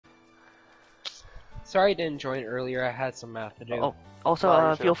Sorry I didn't join earlier. I had some math to do. Oh,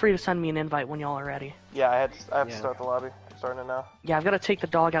 also, feel free to send me an invite when y'all are ready. Yeah, I have to start the lobby. I'm starting it now. Yeah, I've got to take the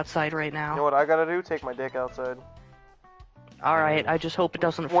dog outside right now. You know what I gotta do? Take my dick outside. Alright, I just hope it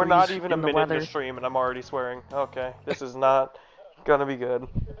doesn't freeze. We're not even a in the minute weather. into stream and I'm already swearing. Okay, this is not gonna be good.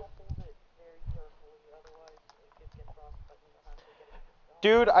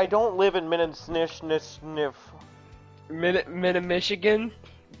 Dude, I don't live in Michigan. Michigan?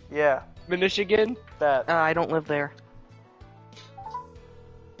 Yeah. Michigan? That. I don't live there.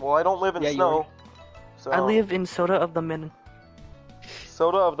 Well, I don't live in snow. So I live in Soda of the Min.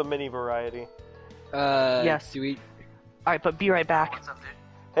 Soda of the mini variety. Yes. Do we... Alright, but be right back. What's up, dude?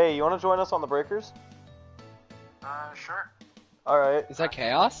 Hey, you wanna join us on the breakers? Sure. Alright. Is that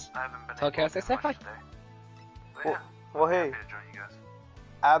Chaos? I haven't been Tell able Chaos to I do said much hi. today. But Well, yeah, well, I'm hey. happy to join you guys.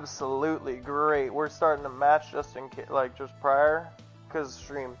 Absolutely great. We're starting a match just in case, like, just prior, cause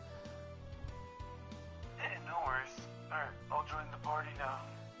stream. Hey, no worries. Alright, I'll join the party now.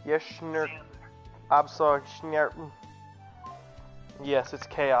 Yes, schnurk. See you in there. Absolute schnurk. Yes, it's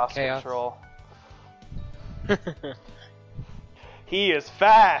chaos Chaos. control. He is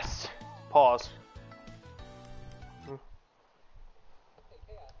fast. Pause.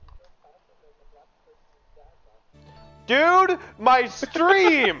 Dude, my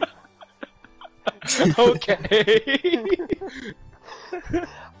stream. Okay.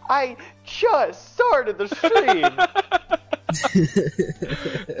 I just started the stream.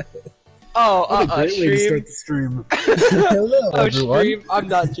 Oh, What a great way to stream. start the stream. Hello, Oh, everyone. stream. I'm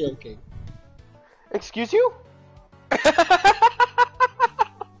not joking. Excuse you?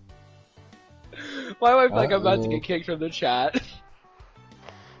 Why am I like I'm about to get kicked from the chat?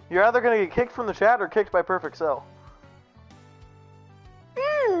 You're either gonna get kicked from the chat or kicked by Perfect Cell.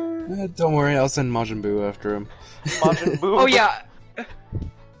 Don't worry, I'll send Majin Buu after him. Majin Buu. Oh yeah.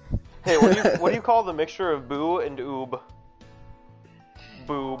 Hey, what do you call the mixture of boo and oob?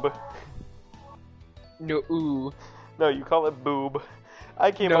 Boob. No, ooh. No, you call it boob.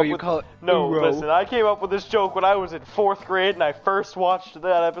 I came No, up you with call it no. ooro. Listen, I came up with this joke when I was in 4th grade and I first watched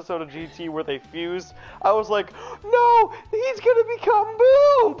that episode of GT where they fused. I was like, no, he's gonna become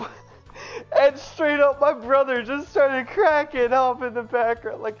boob. And straight up, my brother just started cracking up in the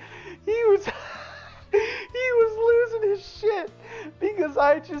background, like he was losing his shit because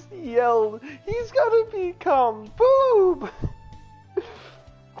I just yelled, he's gonna become boob.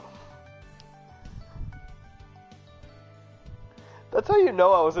 That's how you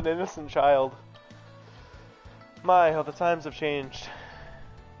know I was an innocent child. My, how the times have changed.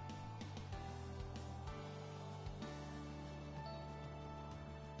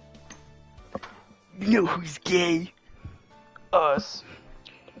 You know who's gay? Us.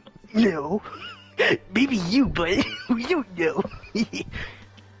 No. Maybe you, but we don't know.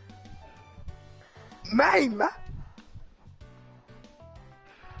 Mama.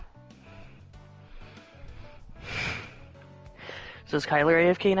 So is Kyler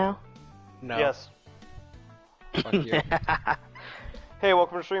AFK now? No. Yes. Fuck you. Hey,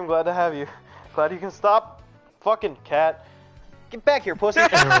 welcome to stream. Glad to have you. Glad you can stop. Fucking cat. Get back here, pussy.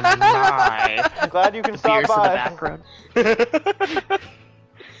 Glad you can stop Beers in the by. background.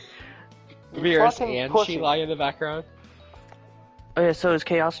 Beers fucking and pussy. Sheila in the background. Okay, so is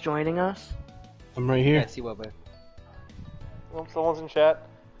Chaos joining us? I'm right here. Yes, he will be. Oh, someone's in chat.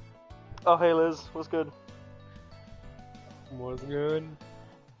 Oh, hey Liz. What's good? Was good.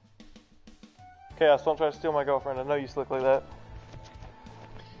 Chaos, don't try to steal my girlfriend. I know you look like that.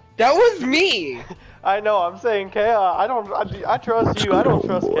 That was me. I know. I'm saying Chaos. I trust you. I don't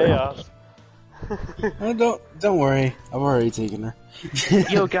trust Chaos. Oh, don't worry, I've already taken her.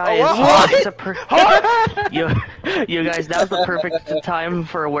 Yo guys, what? it's yo guys, now's the perfect time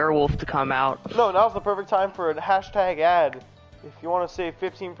for a werewolf to come out. No, now's the perfect time for a hashtag ad. If you want to save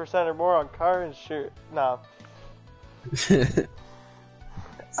 15% or more on car insurance, nah. It's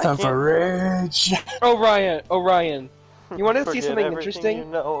time for rage. Orion. You want to see Forget something everything interesting? You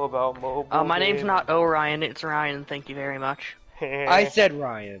know about mobile My name's gaming. not Orion, it's Ryan, thank you very much. I said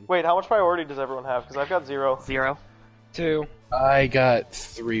Ryan. Wait, how much priority does everyone have? Because I've got 0. 0. 2. I got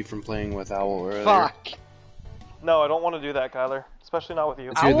 3 from playing with Owl earlier. Fuck. No, I don't want to do that, Kyler. Especially not with you.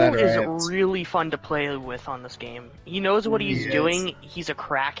 It's either Owl that or is I have- really fun to play with on this game. He knows what he's Yes. doing, he's a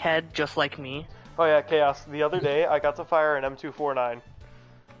crackhead just like me. Oh yeah, Chaos. The other day, I got to fire an M249.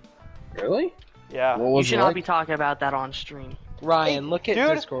 Really? Yeah. What You was should it not like? be talking about that on stream. Ryan, look at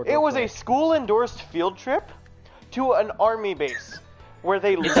Dude, Discord. it real was a quick. school-endorsed field trip to an army base where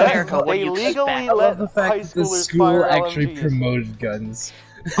they It's America, what do you legally expect? I let love the fact high that the schoolers school fire actually LMGs. promoted guns.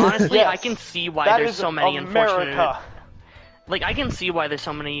 Honestly, Yes. I can see why That there's is so many unfortunate... America. Like, I can see why there's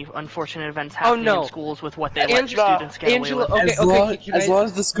so many unfortunate events happening no. in schools with what they let Angela- students get Angela- away with. Okay, as long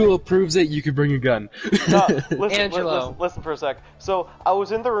as the school approves it, you can bring a gun. No, listen, Angelo. listen for a sec. So I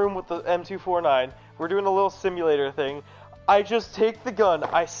was in the room with the M249. We're doing a little simulator thing. I just take the gun.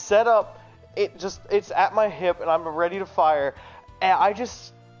 I set up. It's at my hip, and I'm ready to fire. And I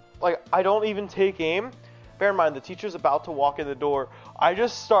just, like, I don't even take aim. Bear in mind, the teacher's about to walk in the door. I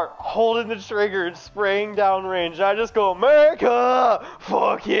just start holding the trigger and spraying down range. I just go, America!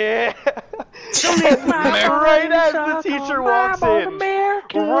 Fuck yeah! Right as the teacher walks in.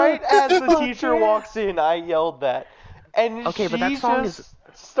 Right as the teacher walks in, I yelled that. And Okay, she but that song just is-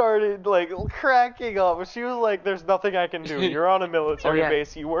 started, like, cracking up. She was like, there's nothing I can do. You're on a military Oh, yeah.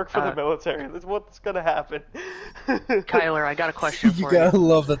 base. You work for the military. That's what's gonna happen. Kyler, I got a question You for you. gotta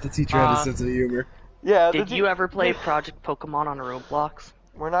love that the teacher had a Uh, sense of humor. Yeah. Did you ever play Project Pokemon on Roblox?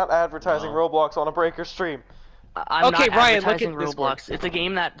 We're not advertising Roblox on a breaker stream. I'm Okay, not Ryan, look advertising at this Roblox. It's a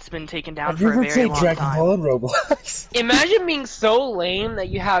game that's been taken down Have you for a ever very played long Dragon time. Ball on Roblox? Imagine being so lame that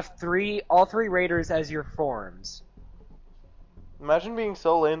you have all three raiders as your forms. Imagine being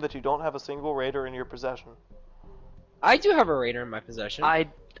so lame that you don't have a single raider in your possession. I do have a raider in my possession. I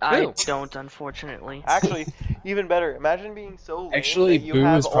Boo. don't, unfortunately. Actually, even better. Imagine being so lame Actually, that you Boo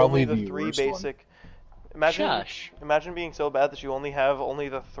have is probably only the the three worst one. basic. Imagine, Shush. imagine being so bad that you only have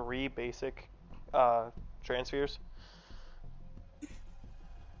the three basic transfers.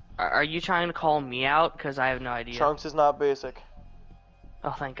 Are you trying to call me out? Because I have no idea. Trunks is not basic.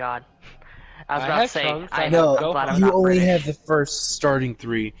 Oh, thank God. I was I about to have say, Trunks, I I'm have No, glad I'm you not only British. have the first starting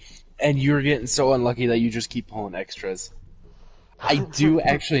three, and you're getting so unlucky that you just keep pulling extras. I do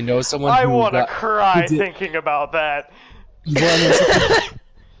actually know someone I who want to got- cry who did- thinking about that. I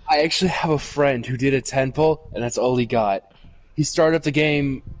actually have a friend who did a 10 pull, and that's all he got. He started up the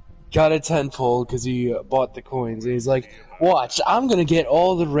game, got a 10 pull because he bought the coins, and he's like, "Watch, I'm gonna get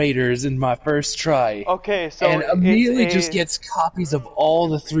all the raiders in my first try." Okay, so And immediately it's a... just gets copies of all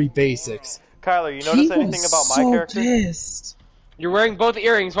the three basics. Kyler, you He notice anything was about my so character? pissed. You're wearing both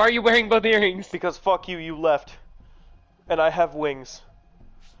earrings. Why are you wearing both earrings? Because fuck you, you left, and I have wings.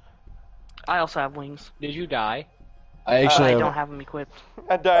 I also have wings. Did you die? I actually I have, don't have them equipped.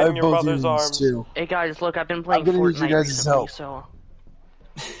 I I died have in your both mother's earrings arms. too. Hey guys, look, I've been playing gonna need you Fortnite guys' recently, help. so...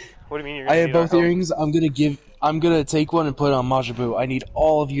 What do you mean you're I gonna have need our both help? earrings. I'm gonna take one and put it on Majin Buu. I need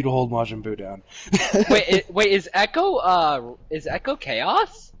all of you to hold Majin Buu down. Wait, is Echo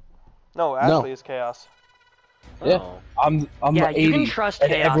Chaos? No, Ashley is chaos. Yeah. Oh. I'm Yeah, the 80, you can trust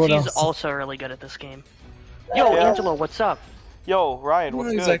and Chaos. everyone He's else- also really good at this game. Yo, Yeah. Angelo, what's up? Yo, Ryan, I'm what's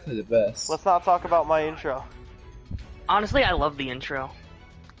not good? exactly the best. Let's not talk about my intro. Honestly, I love the intro.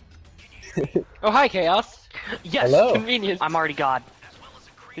 Oh, hi, Chaos. Yes, Hello. Convenience. I'm already God.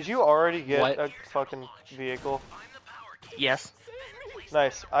 Did you already get What? a fucking vehicle? Yes.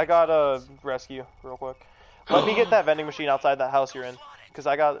 Nice. I got a rescue real quick. Let me get that vending machine outside that house you're in, because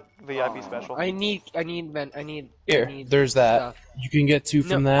I got VIP special. I need Here, there's that. stuff. You can get two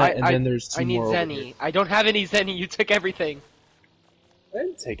from No, that, and then there's two I need more over Zenny. here. I don't have any Zenny. You took everything. I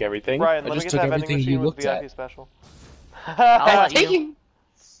didn't take everything. Ryan, I let me just get took that vending everything machine you with looked VIP at. special. I'll let you. Taking.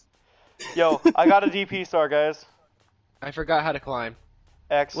 Yo, I got a DP star, guys. I forgot how to climb.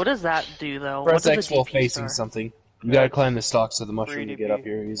 X. What does that do, though? Press what X does a while DP facing star? something. You gotta climb the stalks of the mushroom to 3DP. get up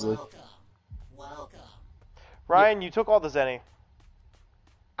here easily. Ryan, you took all the Zenny.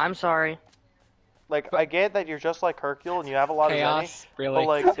 I'm sorry. Like, I get that you're just like Hercule and you have a lot of Chaos. Zenny, Really? but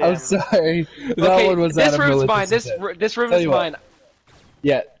like, I'm damn. sorry. That Okay, one was this out of room's mine. Maleficent. This room Tell is you what. mine.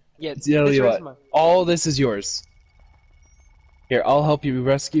 Yeah, Yeah, tell this you room's what. mine. All this is yours. Here, I'll help you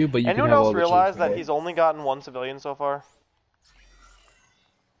rescue, but you Anyone can have all else the realize change that today. he's only gotten one civilian so far?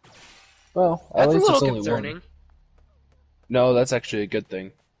 Well, at That's a least little it's only concerning. one. No, that's actually a good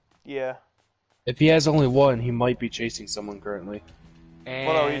thing. Yeah. If he has only one, he might be chasing someone currently.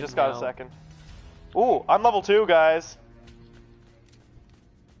 Well, no, he And just got a no. second. Ooh, I'm level 2, guys.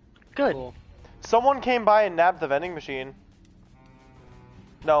 Good. Cool. Someone came by and nabbed the vending machine.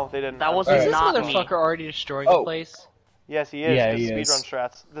 No, they didn't. That I'm wasn't Is sorry. this not me. motherfucker already destroying Oh. the place? Yes, he is. Yeah, because he is. speedrun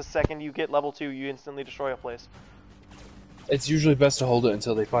strats. The second you get level 2, you instantly destroy a place. It's usually best to hold it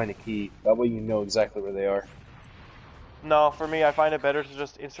until they find a key. That way you know exactly where they are. No, for me, I find it better to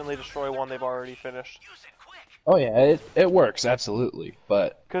just instantly destroy one they've already finished. Oh yeah, it works, absolutely.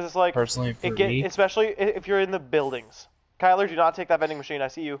 But Because it's like, personally for me, especially if you're in the buildings. Kyler, do not take that vending machine. I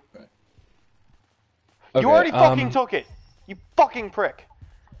see you. okay, You already fucking took it. You fucking prick.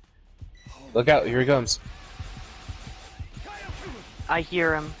 Look out, here he comes. I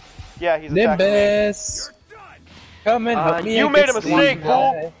hear him. Yeah, he's attacking me. Nimbus! Come and help me. you I made can a see mistake, you fool.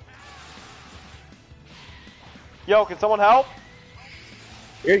 die. Yo, can someone help?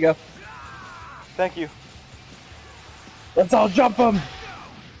 Here you go. Thank you. Let's all jump him.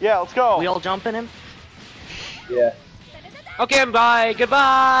 Yeah, let's go. We all jumping him? Yeah. Okay, bye.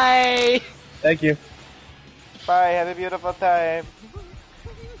 Goodbye. Thank you. Bye. Have a beautiful time.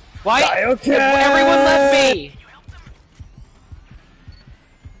 Why? Okay. Everyone left me.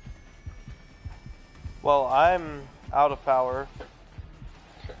 Well, I'm out of power.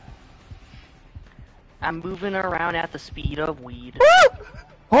 I'm moving around at the speed of weed.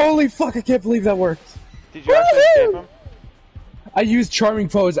 Holy fuck! I can't believe that worked. Did you actually escape him? I used charming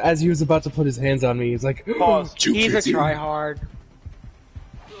pose as he was about to put his hands on me. He's like, Pause. He's a tryhard.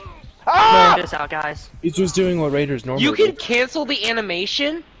 Ah! Check this out, guys. He's just doing what Raiders normally You can do. cancel the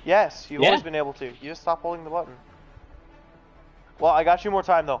animation? Yes, you've Yeah. always been able to. You just stop holding the button. Well, I got you more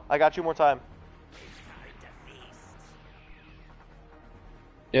time, though. I got you more time.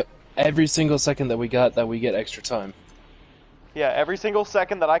 Yep. Every single second that we get extra time. Yeah, every single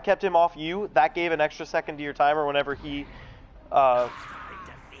second that I kept him off you, that gave an extra second to your timer whenever he,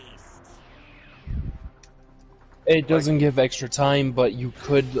 It doesn't give extra time, but you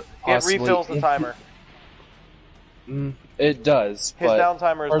could it possibly... refills the timer. It does, His but down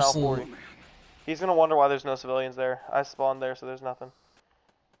timer is now personally- 40. He's gonna wonder why there's no civilians there. I spawned there, so there's nothing.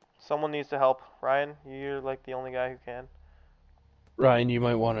 Someone needs to help. Ryan, you're like the only guy who can. Ryan, you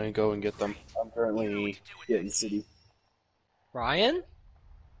might want to go and get them. I'm currently in city. Ryan?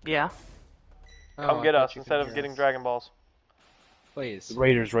 Yeah. Come Oh, get I thought us you instead could of hear getting us. Dragon Balls. Please. The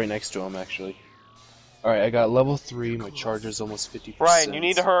Raiders right next to him, actually. Alright, I got level 3, my charger's almost 50%. Ryan, you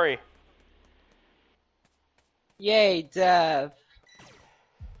need to hurry. Yay, Dev.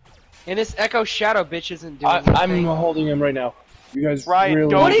 And this Echo Shadow bitch isn't doing I'm anything. holding him right now. You guys Ryan,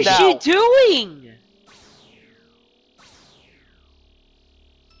 really... don't What is now. she doing?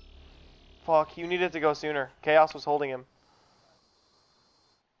 Fuck, you needed to go sooner. Chaos was holding him.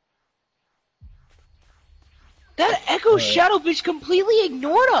 That Echo Shadow bitch completely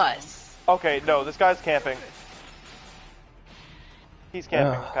ignored us. Okay, no, this guy's camping. He's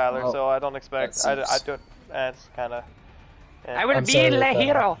camping, Kyler, well, so I don't expect... that I seems- don't... It's kinda... I will I'm be sorry the that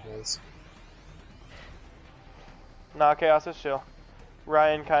hero. happens. Nah, Chaos is chill.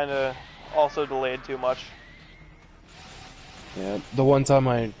 Ryan kinda also delayed too much. Yeah, the one time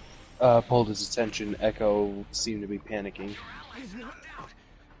I pulled his attention, Echo seemed to be panicking.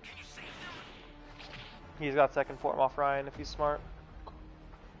 He's got second form off Ryan if he's smart.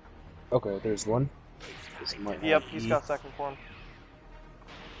 Okay, there's one. This might Yep, not he's be- got second form.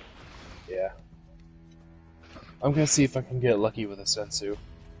 Yeah. I'm gonna see if I can get lucky with a Sensu.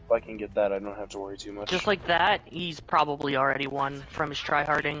 If I can get that, I don't have to worry too much. Just like that, he's probably already won from his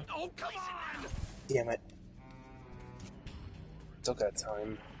tryharding. Damn it. Still got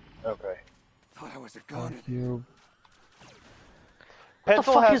time. Okay. Thought I was a Thank you. What the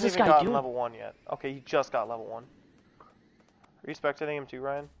Pencil fuck is hasn't this even guy gotten doing? level 1 yet. Okay, he just got level 1. Are you spectating him too,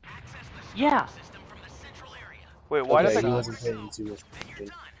 Ryan? Yeah. Wait, why Okay, did he the, wasn't paying too much attention.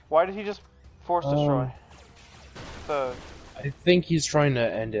 why did he just force destroy? The I think he's trying to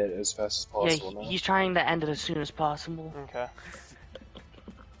end it as fast as Yeah, possible now. he's trying to end it as soon as possible. okay,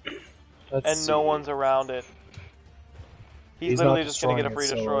 Let's and no see. one's around it. He's not literally just gonna get a free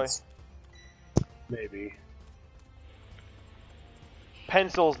destroying it, destroy. so it's- Maybe.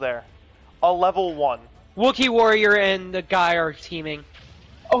 Pencil's there, a level 1. Wookiee Warrior and the guy are teaming.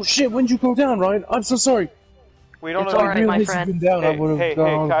 Oh shit, when'd you go down, Ryan? I'm so sorry. We don't It's know. alright, I my realized friend. you've been down, I Hey, would've hey, hey,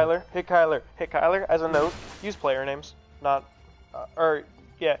 gone. Kyler, hey, Kyler, hey, Kyler. As a note, use player names, not,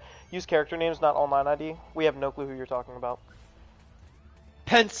 use character names, not online ID. We have no clue who you're talking about.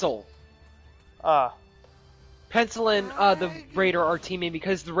 Pencil. Ah, Pencil and the Raider are teaming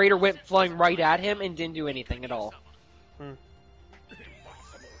because the Raider went flying right at him and didn't do anything at all.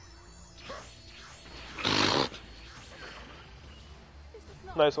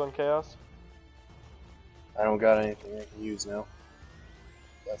 nice one, Chaos. I don't got anything I can use now.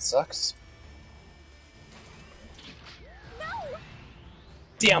 That sucks.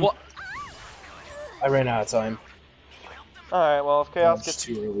 Damn! What? I ran out of time. All right, well, if Chaos It's gets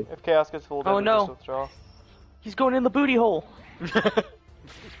too early. fooled, Oh, then no. just withdraw. He's going in the booty hole.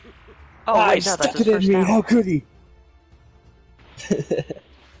 Oh, Ah, wait, he no, that's stuck his it in first me. down. How could he?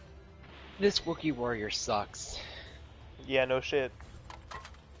 This Wookiee Warrior sucks. Yeah, no shit.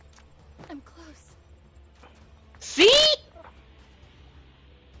 I'm close. See?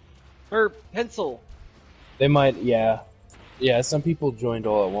 Or Pencil. They might, yeah. Yeah, some people joined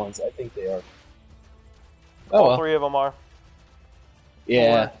all at once. I think they are. Oh All well. 3 of them are.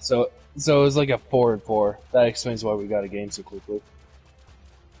 Yeah, so it was like a 4-4. That explains why we got a game so quickly.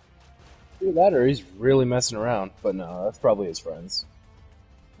 Either that or he's really messing around, but no, that's probably his friends.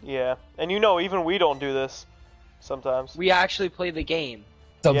 Yeah, and you know, even we don't do this sometimes. We actually play the game.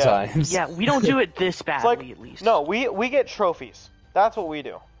 Sometimes. Yeah, we don't do it this It's badly, like, at least. no, we get trophies. That's what we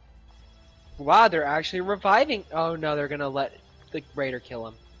do. Wow, they're actually reviving. Oh no, they're gonna let the raider kill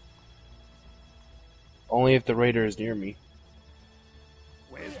him. Only if the raider is near me.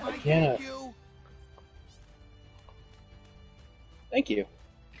 I cannot. Thank you.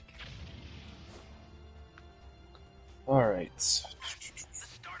 Alright.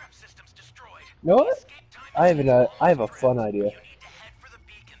 You know what? I have a fun idea.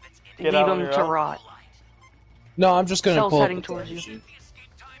 Get Leave out on him your to own. rot. No, I'm just gonna Cell's pull up heading the time towards you. machine.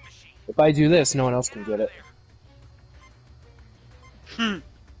 If I do this, no one else can get it.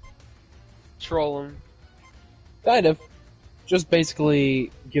 Troll him. Kind of. Just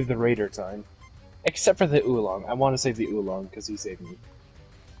basically give the raider time. Except for the oolong. I want to save the oolong because he saved me.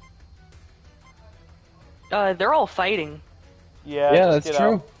 They're all fighting, Yeah, Yeah, just that's get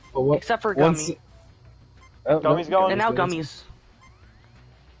true. out. But what, except for once- Gummy. Oh, no, Gummy's going? And now going. Gummy's.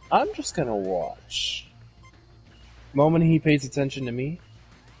 I'm just gonna watch. Moment he pays attention to me,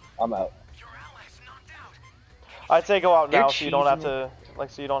 I'm out. I'd say go out They're now so you don't have cheesing to, like,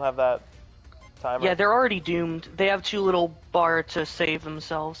 so you don't have that timer. Yeah, they're already doomed. They have too little bar to save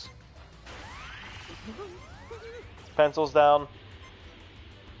themselves. Pencils down.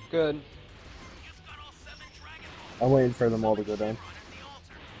 Good. I'm waiting for them all to go down.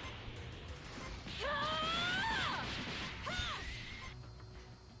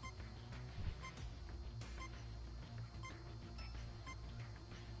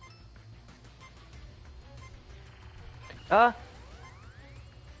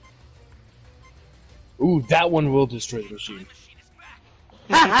 Ooh, that one will destroy the machine.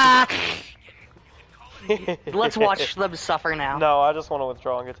 Let's watch them suffer now. No, I just want to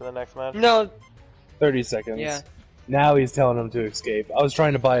withdraw and get to the next match. No. 30 seconds. Yeah. Now he's telling them to escape. I was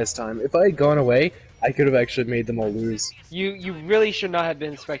trying to buy his time. If I had gone away, I could have actually made them all lose. You really should not have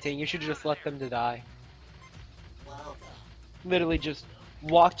been spectating. You should just let them to die. Literally just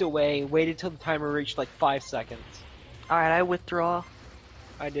walked away, waited till the timer reached like 5 seconds. Alright, I withdraw.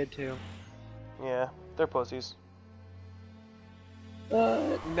 I did too. Yeah, they're pussies.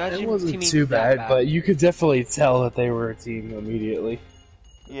 Imagine It wasn't teaming too that bad, but you could definitely tell that they were a team immediately.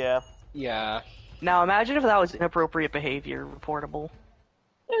 Yeah, Yeah. Now imagine if that was inappropriate behavior reportable.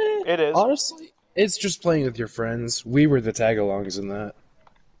 it is. Honestly, it's just playing with your friends. We were the tag-alongs in that.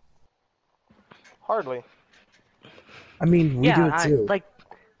 Hardly. I mean, we do it too.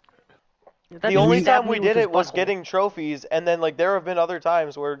 The only time we did it was getting trophies, and then, like, there have been other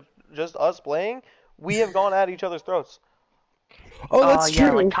times where just us playing, we have gone at each other's throats. Oh, that's yeah,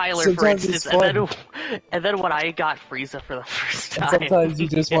 true. like Kyler, for Sometimes instance, it's fun. and then when I got Frieza for the first And time. sometimes you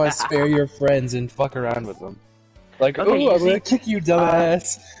just want to Yeah. spare your friends and fuck around with them. Like, Okay, oh, you I'm see- gonna kick you,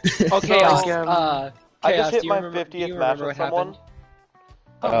 dumbass. Okay, So, Chaos, I just Chaos, hit do you my remember- 50th do you match remember with what someone. happened?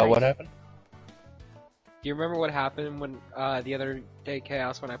 Oh, What nice. happened? Do you remember what happened when the other day,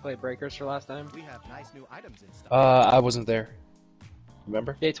 Chaos, when I played Breakers for last time? We have nice new items in stock. I wasn't there.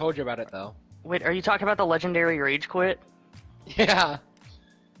 Remember? They told you about it though. Wait, are you talking about the legendary Rage Quit? Yeah.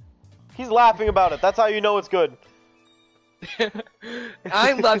 He's laughing about it. That's how you know it's good.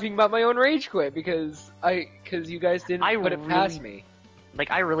 I'm laughing about my own rage quit because you guys didn't I put it past me.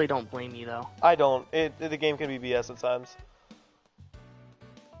 Like, I really don't blame you, though. I don't. The game can be BS at times.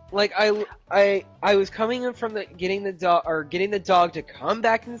 Like I was coming in from getting the dog to come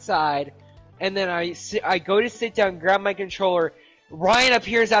back inside, and then I go to sit down, grab my controller. Ryan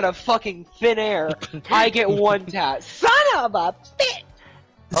appears out of fucking thin air. I get one tap. Son of a bitch!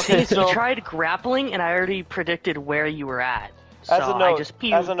 Okay, You so tried grappling, and I already predicted where you were at. So as a I note, just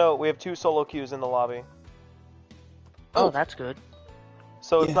pew. we have 2 solo queues in the lobby, Oh, that's good.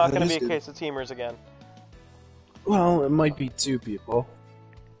 so it's Yeah, not that going to is be a good. case of teamers again. Well, it might be 2 people.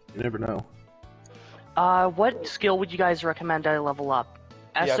 You never know. What skill would you guys recommend I level up?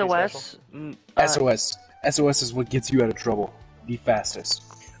 Yeah, be SOS? SOS. SOS is what gets you out of trouble. The fastest.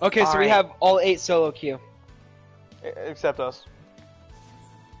 Okay, so we Alright. have all 8 solo queue. Except us.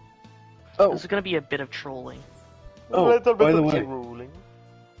 Oh, This is gonna be a bit of trolling. oh, by the way, Ruling.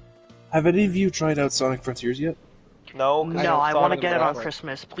 have any of you tried out Sonic Frontiers yet? No, 'cause No, I want to Sonic get is it on awesome.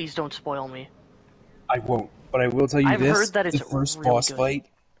 Christmas. Please don't spoil me. I won't, but I will tell you I've this: heard that it's the first really boss good. fight,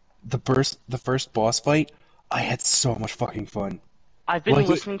 the first boss fight, I had so much fucking fun. I've been Like it-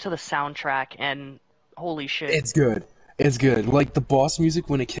 listening to the soundtrack, and holy shit. It's good. It's good. Like the boss music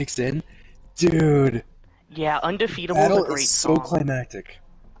when it kicks in, dude. Yeah, Undefeatable is a Battle great is so song. climactic.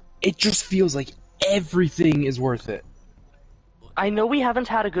 It just feels like everything is worth it. I know we haven't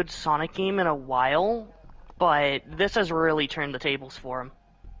had a good Sonic game in a while, but this has really turned the tables for him.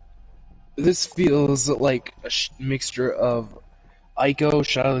 This feels like a mixture of Ico,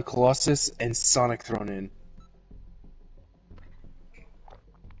 Shadow of the Colossus, and Sonic thrown in.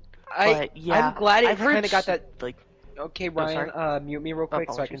 But yeah, I'm glad it I've heard kind of got that. like. Okay, Oh, Ryan, mute me real quick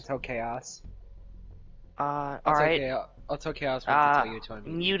so I can apologies. tell Chaos. All right. I'll tell Chaos when to tell you to unmute.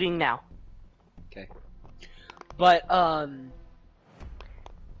 Muting now. Okay. But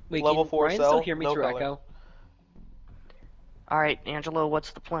wait, Level can 4 Ryan cell, still hear me no through color. Echo? All right, Angelo,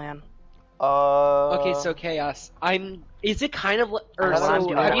 what's the plan? Okay, so Chaos, Is it kind of? Or Well, I'm so?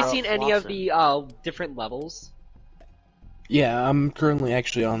 doing Have that you with seen any of Lawson. the different levels? Yeah, I'm currently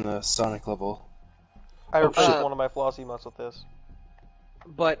actually on the Sonic level. I replaced shit. one of my floss emotes with this.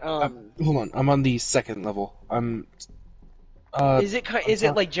 But Hold on, I'm on the second level. I'm. is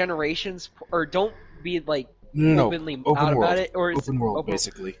it like generations, or don't be like No, openly open out world. about it, or is Open it world, open?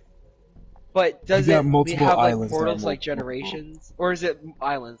 basically. But does You got it multiple have like islands that are portals like multiple generations, or is it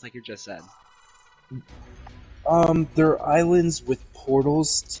islands like you just said? There are islands with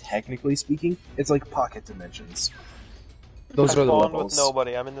portals, technically speaking. It's like pocket dimensions. Those I are the spawned levels. with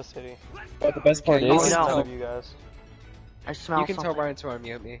nobody. I'm in the city. But the best part Okay, you is, can None tell- of you guys. I smell You can tell something. Ryan to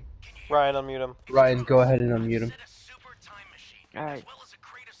unmute me. Ryan, unmute him. Ryan, go ahead and unmute him. All right.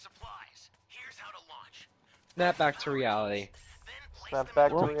 Snap back to reality. Snap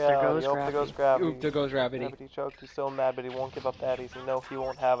back Whoa, to there reality. goes Oh, there goes Gravity. Oop, there goes Gravity. Gravity choked. He's so mad, but he won't give up that easy. No, he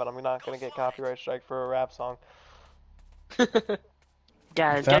won't have it. I'm not gonna get copyright strike for a rap song. Yeah,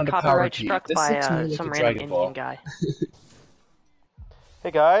 Found get a power copyright key. struck This by looks more like some a random Dragon Ball. Indian guy.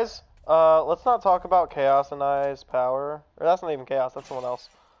 Hey guys, let's not talk about Chaos and I's power. Or that's not even Chaos. That's someone else.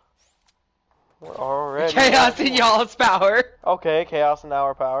 We're already. Chaos in y'all's power. Okay, Chaos and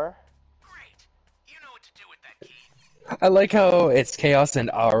our power. I like how it's chaos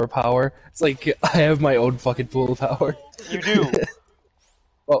and our power. It's like I have my own fucking pool of power. You do,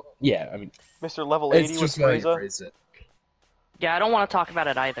 Well, yeah, I mean, Mr. Level 80 it's with just how you Frieza. phrase it. Yeah, I don't want to talk about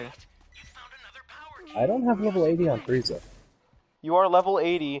it either. I don't have level 80 on Frieza. You are level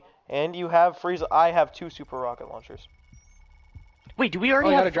 80, and you have Frieza. I have 2 super rocket launchers. Wait, do we already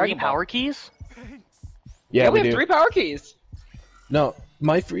Oh, I got have a Dragon 3 Ball. power keys? Yeah, we have do. 3 power keys. No,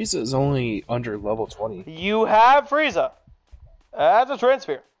 my Frieza is only under level 20. You have Frieza as a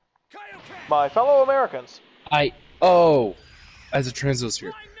transfer. My fellow Americans. As a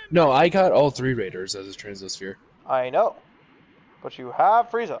Transosphere. No, I got all 3 Raiders as a Transosphere. I know. But you have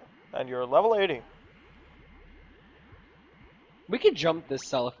Frieza, and you're level 80. We could jump this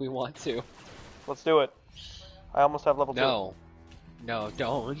cell if we want to. Let's do it. I almost have level 2. No. No,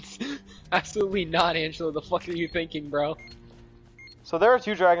 don't. Absolutely not, Angelo. The fuck are you thinking, bro? So there are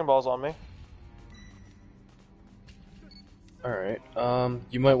 2 Dragon Balls on me. Alright,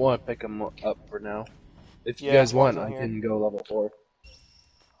 you might want to pick them up for now. If you Yeah, guys want, one's in I here. can go level 4.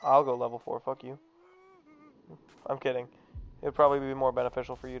 I'll go level 4, fuck you. I'm kidding. It'd probably be more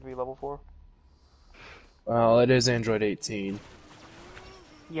beneficial for you to be level 4. Well, it is Android 18.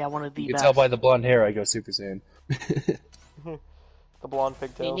 Yeah, one of the You can best. tell by the blonde hair I go Super Saiyan. The blonde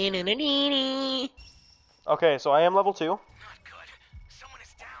pigtails. Okay, so I am level 2.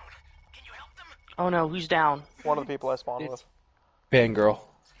 Oh no, who's down? One of the people I spawned It's- with. Fangirl.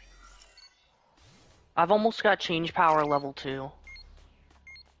 I've almost got change power level 2.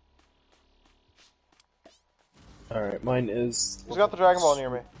 Alright, mine is... Who's got the Dragon Ball near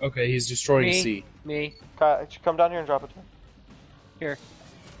me? Okay, he's destroying Me. C. Me. Come down here and drop it. Here.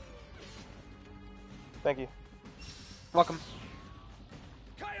 Thank you. Welcome.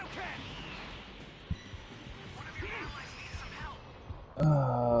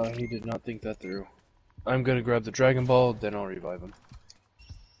 He did not think that through. I'm gonna grab the Dragon Ball, then I'll revive him.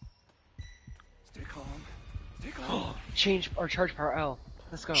 Stay calm. Change or charge power L.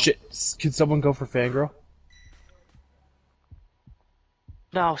 Let's go. Shit, can someone go for Fangirl?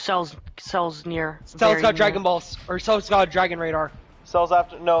 No, Cell's near. Cell's very got near. Dragon Balls. Or Cell's got Dragon Radar. Cells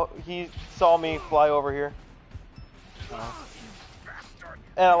after. No, he saw me fly over here.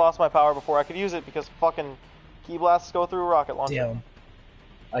 And I lost my power before I could use it because fucking key blasts go through a rocket launcher. Damn.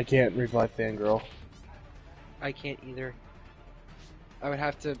 I can't revive Fangirl. I can't either. I would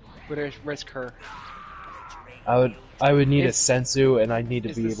have to risk her. I would need a Is- Sensu, and I'd need to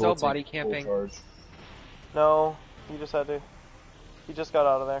is be the able cell to take body full camping? charge. No, he just had to. He just got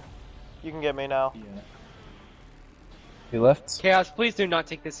out of there. You can get me now. Yeah. He left? Chaos, please do not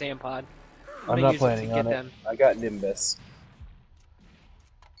take the sand pod. I'm gonna not use it to planning get on it. them. I got Nimbus.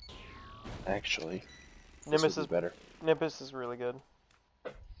 Actually, this Nimbus would is be better. Nimbus is really good.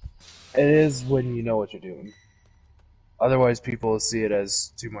 It is when you know what you're doing. Otherwise, people see it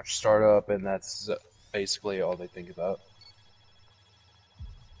as too much startup, and that's basically all they think about.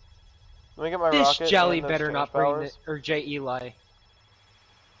 Let me get my This rocket. jelly and then better those not change bring powers. the, or J Eli.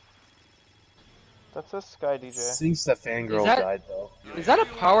 That's a Sky DJ. Since the fangirl Is that- died, though. Is that a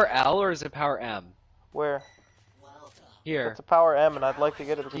power L or is it power M? Where? Here. It's a power M, and I'd like to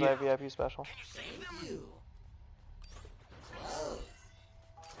get it because You- I have VIP special.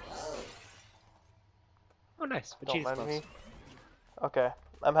 Oh, nice. Don't Vegeta's mind close. me. Okay,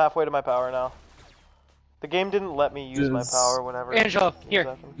 I'm halfway to my power now. The game didn't let me use my Does- power whenever. Angelo, it here.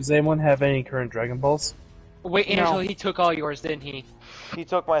 happened. Does anyone have any current Dragon Balls? Wait, No. Angelo, he took all yours, didn't he? He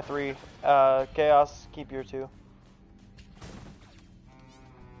took my 3. Chaos, keep your 2.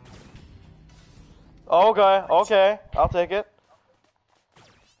 Okay, okay, I'll take it.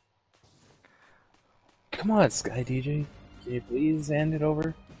 Come on, Sky DJ. Can you please hand it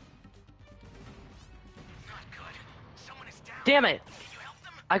over? Damn it!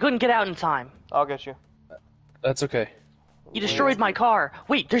 I couldn't get out in time. I'll get you. That's okay. You destroyed my car.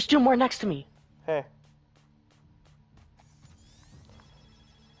 Wait, there's 2 more next to me. Hey.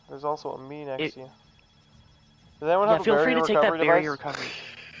 There's also a me next to you. Does anyone Yeah, have a feel free barrier to take that recovery barrier device? recovery.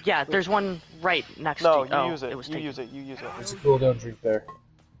 Yeah, there's one right next No, to you oh, use it. was You taken. use it. You use it. There's a cooldown drink there.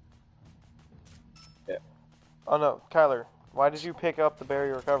 Yeah. Oh no, Kyler, why did you pick up the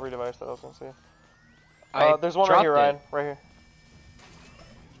barrier recovery device that I was gonna say? I There's one right here, dropped Ryan. it. Right here.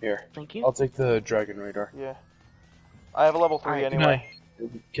 Here. Thank you. I'll take the Dragon Radar. Yeah. I have a level 3 Alright, anyway.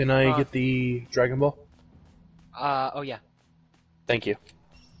 Can I Uh, get the Dragon Ball? Oh yeah. Thank you.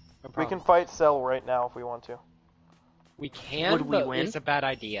 No We problem. can fight Cell right now if we want to. We can, Would we but win? it's a bad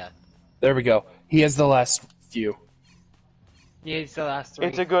idea. There we go. He has the last few. Yeah, it's the last 3.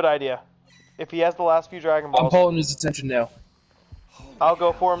 It's a good idea. If he has the last few Dragon I'm Balls, pulling his attention now. I'll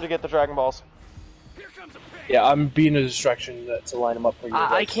go for him to get the Dragon Balls. Yeah, I'm being a distraction to line him up for you.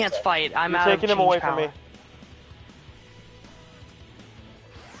 I guys, can't so. fight. I'm You're out taking of him change away power. from me.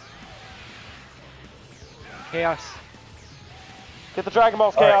 Chaos. Get the Dragon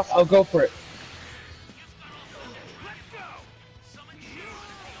Balls, All right, Chaos. I'll go for it.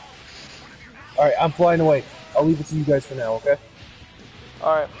 Alright, I'm flying away. I'll leave it to you guys for now, okay?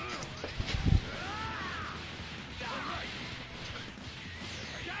 Alright.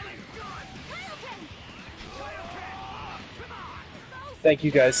 Thank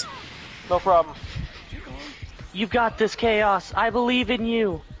you guys. No problem. You've got this, Chaos. I believe in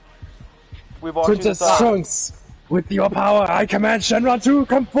you. We bought you Princess this. Trunks, with your power, I command Shenron to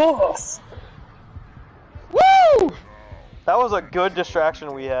come forth! Woo! That was a good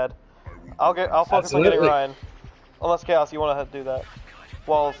distraction we had. I'll focus on getting Absolutely. Ryan. Unless Chaos, you want to do that.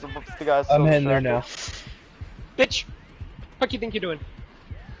 Well, the guys. I'm so heading there distracted. now. Bitch! Fuck you think you're doing?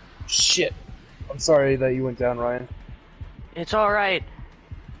 Shit. I'm sorry that you went down, Ryan. It's alright.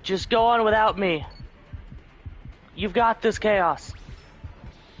 Just go on without me. You've got this, Chaos.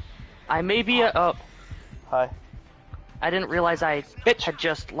 I may be a. Oh, Hi. I didn't realize I had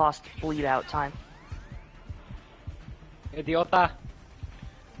just lost bleed out time. Idiota.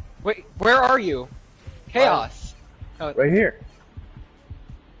 Wait, where are you? Chaos. Oh, Right here.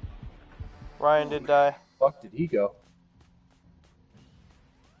 Ryan did die. Fuck did he go?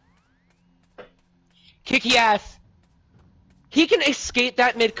 kicky ass. He can escape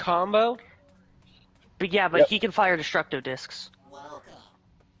that mid combo. But yeah, but Yep. he can fire destructo discs.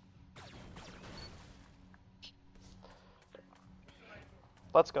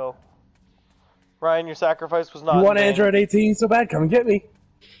 Let's go. Ryan, your sacrifice was not. You in want vain. Android 18 so bad? Come and get me.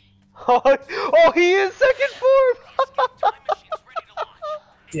 Oh, he is second form.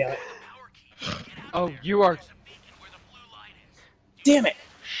 Damn it. Oh, you are. Damn it.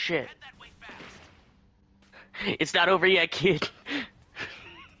 Shit. It's not over yet, kid.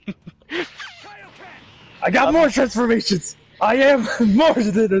 I got more transformations. I am more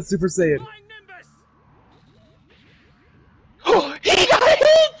than a Super Saiyan. He got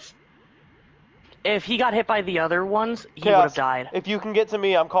hit! If he got hit by the other ones, he would Chaos, have died. If you can get to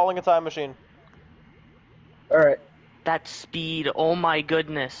me, I'm calling a time machine. Alright. That speed, oh my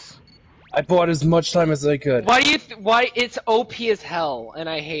goodness. I bought as much time as I could. Why do you? Why it's OP as hell, and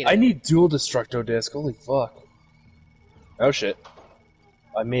I hate it. I need dual Destructo Disc. Holy fuck. Oh shit.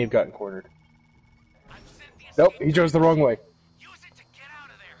 I may have gotten cornered. Nope, he chose the wrong way.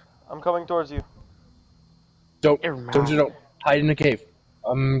 I'm coming towards you. Don't. Never mind. Don't. Hide in a cave.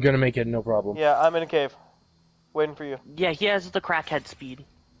 I'm gonna make it no problem. Yeah, I'm in a cave. Waiting for you. Yeah, he has the crackhead speed.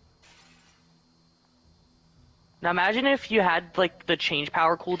 Now imagine if you had, like, the change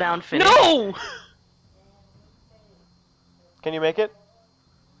power cooldown finish. No! Can you make it?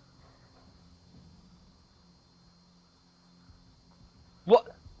 What?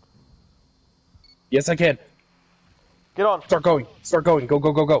 Yes, I can. Get on. Start going. Start going. Go,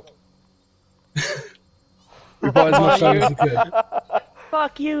 go, go, go. We bought as much time as we could.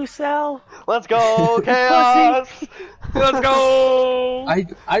 Fuck you, Cell. Let's go, Chaos! Let's go!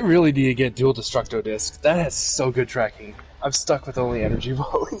 I really need to get dual Destructo Disc. That has so good tracking. I'm stuck with only Energy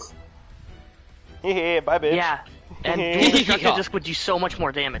Volley. Yeah, bye, bitch. Yeah, and dual destructive disc would do so much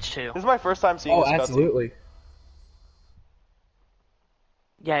more damage too. This is my first time seeing Oh, this cutscene. absolutely.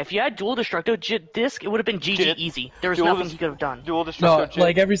 Yeah, if you had dual destructo disc, it would have been GG Jit. easy. There was Dual nothing dis- he could have done. Dual No, Destructo Jit.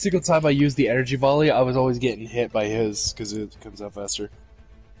 like every single time I used the Energy Volley, I was always getting hit by his, because it comes out faster.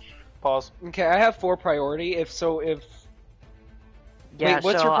 Pause. Okay, I have 4 priority. If. Yeah, Wait,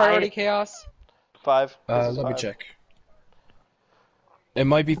 what's so your priority, I, Chaos? 5. This is Let me 5. check. It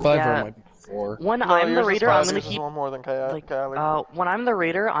might be 5 or Yeah. it might be 4. when No, I'm the yours is raider, 5. I'm gonna Yours is keep one more than Kyler. like when I'm the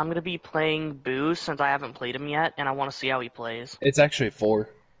raider, I'm gonna be playing Boo since I haven't played him yet, and I want to see how he plays. It's actually 4.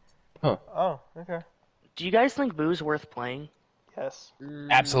 Oh, okay. Do you guys think Boo's worth playing? Yes.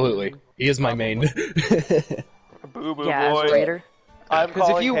 Absolutely. He is my main. Boo Boo Yeah, Boy. as a raider. I'm 'Cause if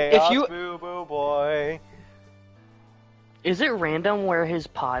calling you- Chaos Boo Boo Boy. Is it random where his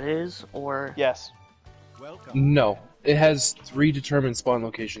pod is, or Yes. No. It has 3 determined spawn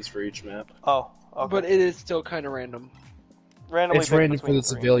locations for each map. Oh, okay. But it is still kind of random. randomly It's picked random for between the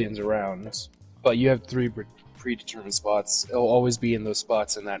 3. civilians around. But you have 3 predetermined spots. It'll always be in those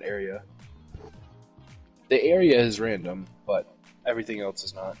spots in that area. The area is random, but everything else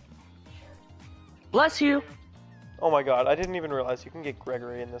is not. bless you? Oh my god, I didn't even realize you can get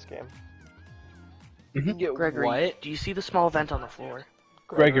Gregory in this game. You can get Gregory, what? do you see the small vent on the floor?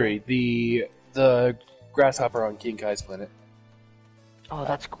 Gregory, the grasshopper on King Kai's planet. Oh,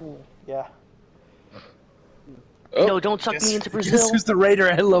 that's cool. Yeah. Oh, No, don't suck me into Brazil. Guess who's the raider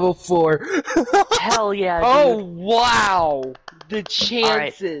at level 4? Hell yeah, dude. Oh, wow! The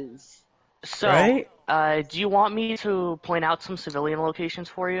chances! So, Right? do you want me to point out some civilian locations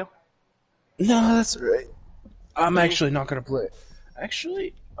for you? No, that's right. I'm actually not gonna play.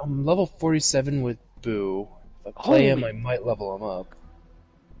 Actually, I'm level 47 with Boo. If I play him, I might level him up.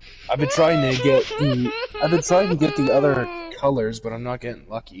 I've been trying to get the other colors, but I'm not getting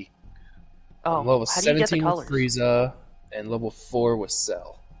lucky. Oh, I'm level how do you get the 17 colors? with Frieza and level 4 with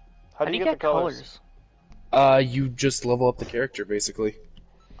Cell. How do you get the colors? You just level up the character basically.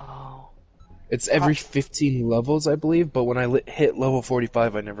 Oh. It's every 15 levels, I believe, but when I hit level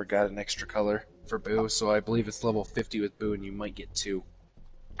 45, I never got an extra color for Boo, so I believe it's level 50 with Boo, and you might get 2.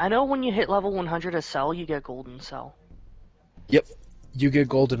 I know when you hit level 100 as Cell, you get Golden Cell. Yep. You get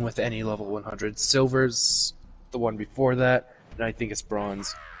golden with any level 100. Silver's the one before that, and I think it's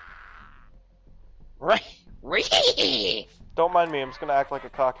bronze. Right. Don't mind me, I'm just gonna act like a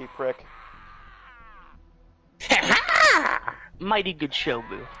cocky prick. Mighty good show,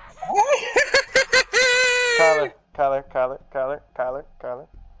 Boo. Kyler.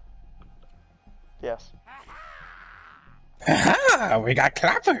 Yes. Haha! We got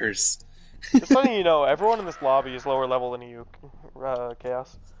clappers! Just letting you know, everyone in this lobby is lower level than you,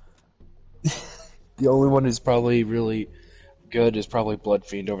 Chaos. The only one who's probably really good is probably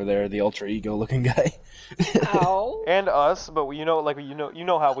Bloodfiend over there, the ultra ego looking guy. Ow. And us, but you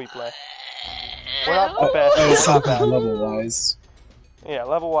know how we play. We're not the best. Oh, but it's we're not not bad. level wise. Yeah,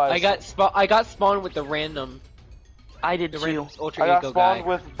 level wise. I got spawned with the random I did the too. random ultra I got ego spawned guy.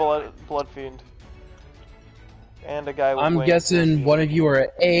 with Bloodfiend. And a guy with I'm wings. guessing one of you are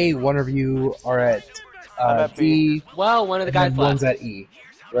at A, one of you are at, I'm at B, Well, one of the and guys then one's left. at E,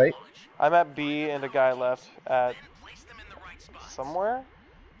 right? I'm at B and a guy left at somewhere.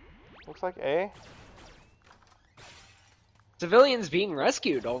 Looks like A. Civilians being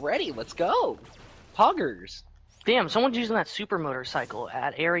rescued already. Let's go. Poggers. Damn, someone's using that super motorcycle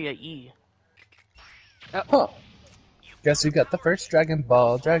at Area E. Huh. Guess who got the first Dragon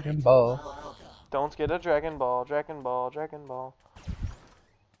Ball? Dragon Ball. Don't get a Dragon Ball.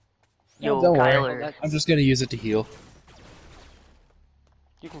 Yo, Don't worry. Kyler. I'm just gonna use it to heal.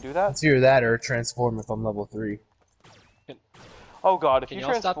 You can do that? It's either that or transform if I'm level 3. Oh god, Can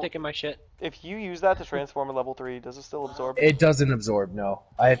y'all stop taking my shit? if you use that to transform at level 3, does it still absorb? It doesn't absorb, no.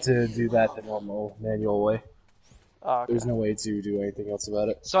 I have to do that the normal, manual way. Ah, okay. There's no way to do anything else about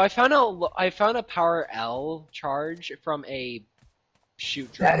it. So I found a power L charge from a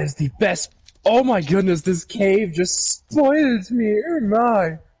shoot drone. That is the best. Oh my goodness, this cave just spoiled me. Oh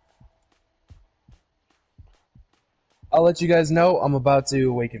my. I'll let you guys know I'm about to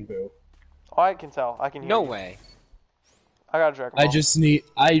awaken Boo. Oh, I can tell. I can hear No you. way. I got a Dragon Ball.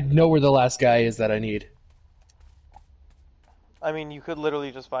 I know where the last guy is that I need. I mean, you could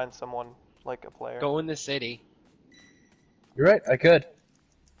literally just find someone, like a player. Go in the city. You're right, I could.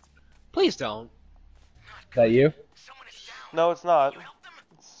 Please don't. That you? No, it's not.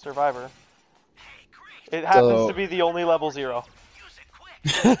 It's Survivor. It happens So- to be the only level 0.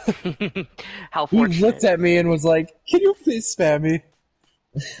 How He fortunate. looked at me and was like, "Can you please spam me?"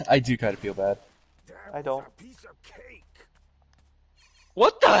 I do kind of feel bad. I don't.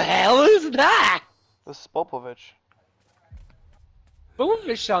 What the hell is that? This is Popovich.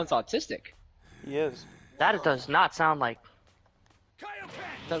 Boomfish sounds autistic. He is. That does not sound like.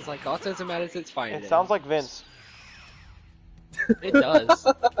 Sounds like autism at its finest. It sounds like Vince. It does.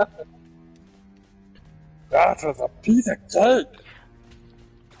 That was a piece of cake.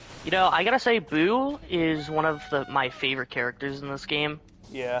 You know, I gotta say, Boo is one of my favorite characters in this game.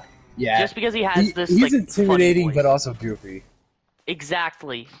 Yeah. Yeah. Just because he has this, he's like, intimidating, funny but voice. also goofy.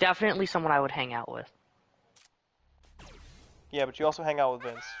 Exactly. Definitely someone I would hang out with. Yeah, but you also hang out with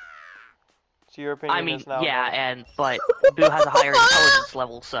Vince. So your opinion I mean, is now. yeah, but Boo has a higher intelligence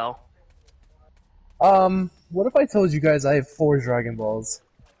level, so. What if I told you guys I have 4 Dragon Balls?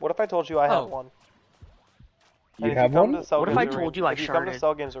 What if I told you I have Oh. one? You And if have come one? to Cell What if Games I Arena- told you I If you come to sharded?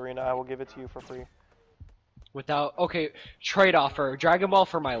 Cell Games Arena, I will give it to you for free. Without trade offer Dragon Ball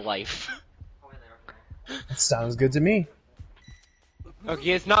for my life. Sounds good to me.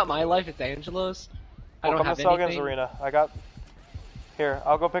 Okay, it's not my life, it's Angelo's. I Well, don't come have to Cell anything. Games Arena. I got. Here,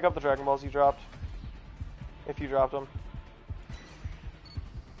 I'll go pick up the Dragon Balls you dropped. If you dropped them.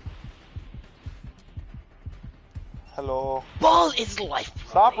 Hello. Ball is life.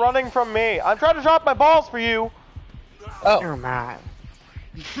 Stop running from me! I'm trying to drop my balls for you! Oh, Never mind.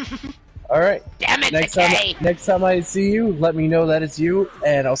 alright. Damn it, Next Decay! time I see you, let me know that it's you,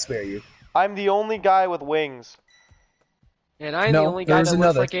 and I'll spare you. I'm the only guy with wings. And I'm No, the only guy there's that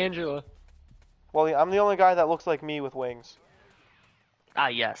another. looks like Angela. Well, I'm the only guy that looks like me with wings. Ah,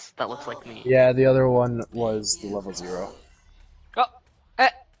 yes, that looks like me. Yeah, the other one was the level 0. Oh,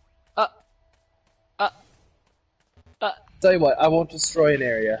 Tell you what, I won't destroy an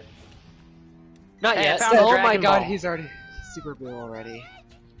area. not Hey, I yet. found a Oh my Dragon god, Ball. he's already super blue already.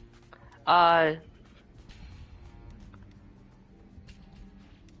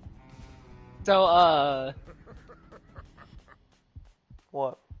 So,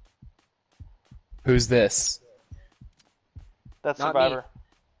 What? Who's this? That's Not me. Survivor.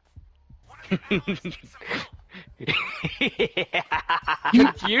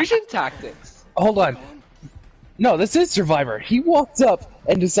 confusion tactics. Hold on. No, this is Survivor. He walked up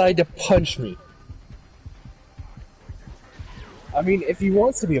and decided to punch me. I mean, if he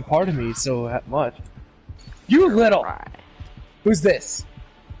wants to be a part of me so much. You little! Right. Who's this?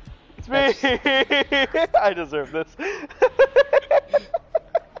 It's me! I deserve this.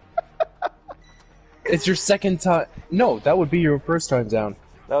 It's your second time. No, that would be your first time down.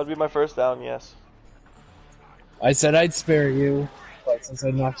 That would be my first down, yes. I said I'd spare you, but since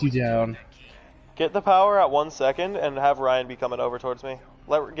I knocked you down. Get the power at 1 second and have Ryan be coming over towards me.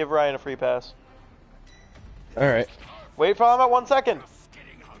 Give Ryan a free pass. Alright. Wait for him at 1 second.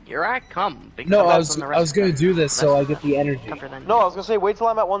 Here I come. Big No, tougher I than was the I rest was of gonna them. do this so I get the energy. Tougher than No, I was gonna say wait till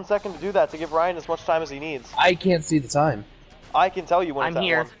I'm at 1 second to do that to give Ryan as much time as he needs. I can't see the time. I can tell you when I'm it's at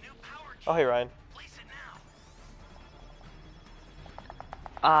here. 1. Oh, hey Ryan.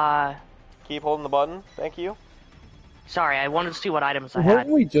 Keep holding the button. Thank you. Sorry, I wanted to see what items I Weren't had.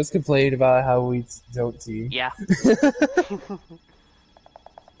 we just complaining about how we don't team? Yeah.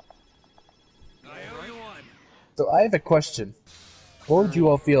 So I have a question. What would you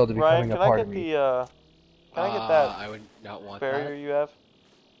all feel to Ryan, becoming a can I part get of me? the can I get that I would not want barrier that. you have?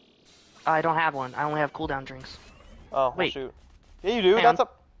 I don't have one. I only have cooldown drinks. Oh, well, Wait. shoot. Yeah, you do. Hang That's on.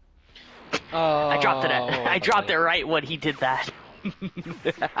 a. I dropped it. Oh, I dropped it right when he did that.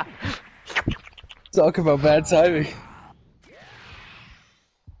 Talk about bad timing.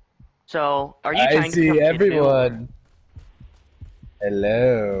 So, are you I trying to see come get me? everyone.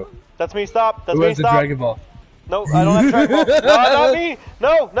 Hello. That's me. Stop. That's Who me. has the Stop. Dragon Ball? No, I don't have Dragon Ball. No, not me.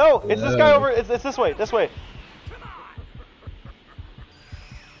 No, no. It's this guy over. It's this way. This way.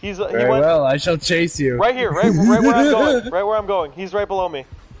 He Very went well, I shall chase you. right here. Right where I'm going. Right where I'm going. He's right below me.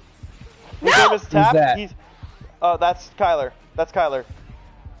 His name is Tap. that? He's. That's Kyler. That's Kyler.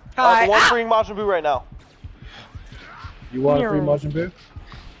 Hi. The one freeing Majin Buu right now. You want a free Majin Buu?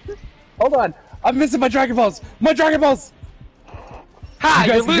 Hold on, I'm missing my Dragon Balls. My Dragon Balls. Ha!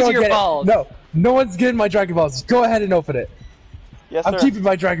 You You're guys can go losing your get it. balls. No, no one's getting my Dragon Balls. Go ahead and open it. Yes, I'm sir. keeping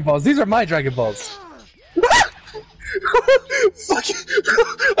my Dragon Balls. These are my Dragon Balls. Fuck!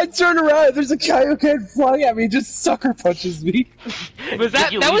 I turn around. There's a Kaioken flying at me. Just sucker punches me. Was that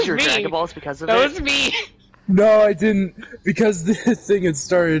Did you that lose was your me? Dragon Balls because of That it? was me. No, I didn't, because the thing had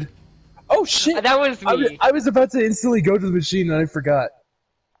started. Oh shit! That was me. I was about to instantly go to the machine and I forgot.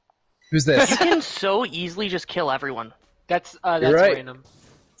 Who's this? You can so easily just kill everyone. That's You're right. random.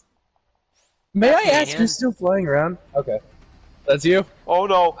 May I me, ask yeah. who's still flying around? Okay. That's you? Oh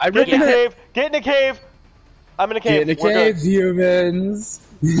no! I Get in the recommend- cave! Get in the cave! I'm in a cave. Get in the We're cave, good. humans!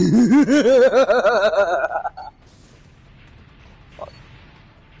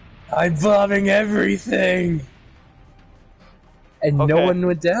 I'm bombing everything! And no Okay. one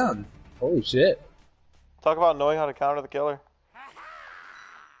went down. Holy shit. Talk about knowing how to counter the killer.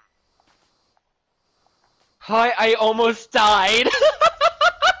 Hi, I almost died.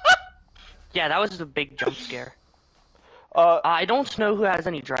 Yeah, that was a big jump scare. Uh, I don't know who has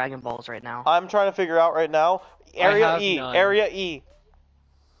any Dragon Balls right now. I'm trying to figure out right now. Area have E. none. Area E.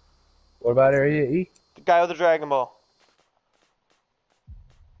 What about Area E? The guy with the Dragon Ball.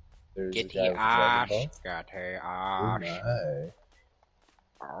 There's Get a guy the with a Dragon Ball. ash. Get the Oh ash.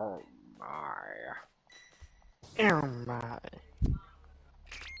 my. Oh my. Oh my.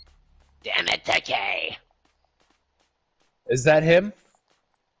 Damn it, TK. Is that him?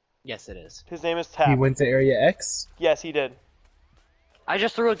 Yes, it is. His name is He Tap. went to Area X? Yes, he did. I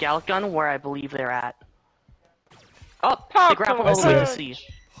just threw a Gallic gun where I believe they're at. Oh, Talk they grappled to over me. to the sea.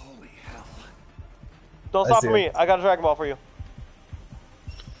 Holy hell. Don't I stop see for it. me. I got a Dragon Ball for you.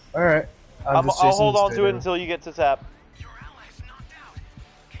 Alright. I'll hold on to it until you get to Tap. Your allies knocked out.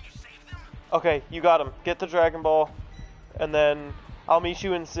 Can you save them? Okay, you got him. Get the Dragon Ball, and then I'll meet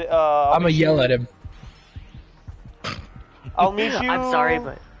you in. I'm gonna yell at him. I'll meet you. I'm sorry,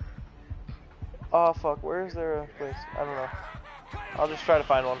 but Oh fuck, where is there a place? I don't know. I'll just try to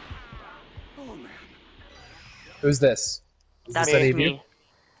find one. Oh man. Who's this? Is that's this any of you? me.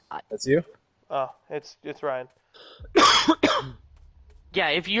 That's you? Oh, it's Ryan. Yeah,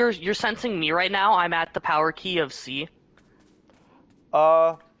 if you're sensing me right now, I'm at the power key of C.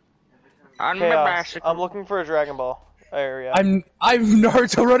 Uh, I'm the Chaos. bicycle. I'm looking for a Dragon Ball area. I'm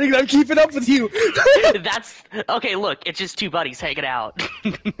Naruto running and I'm keeping up with you! That's okay. Look, it's just two buddies hanging out.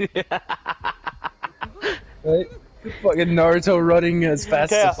 Right? Fucking Naruto running as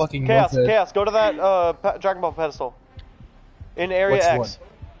fast as a Chaos, fucking Chaos, moped. Chaos. Go to that Dragon Ball pedestal. In Area Which X. one?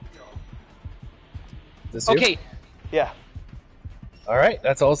 This you? Okay, Yeah. Alright,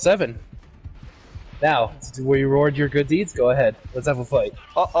 that's all 7. Now, to reward your good deeds, go ahead. Let's have a fight.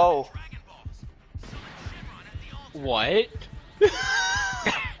 Uh-oh. what?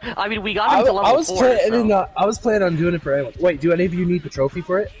 I mean, we got him to level 4. So. I was planning on doing it for anyone. Wait, do any of you need the trophy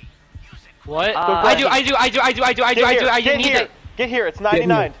for it? What? Uh, I need here. it. Get here. It's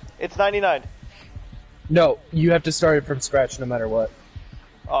 99. It's 99. No, you have to start it from scratch no matter what.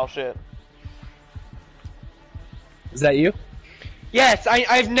 Oh shit. Is that you? Yes,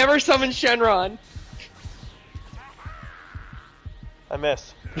 I've never summoned Shenron. I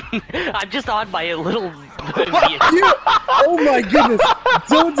missed. I'm just on my little. You, oh my goodness!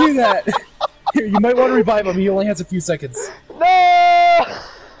 Don't do that! Here, you might want to revive him, he only has a few seconds. No!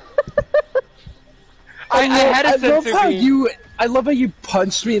 I had a love sense how of you. I love how you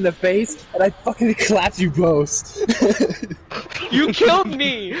punched me in the face, and I fucking clapped you both. You killed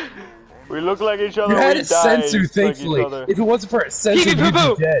me. We look like each other. You had we a died sensu, like each thankfully. other. If it wasn't for a sensu, Pee-pee you'd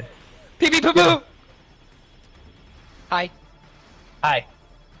poo-poo. be dead. Pee pee poo poo. Hi. Hi.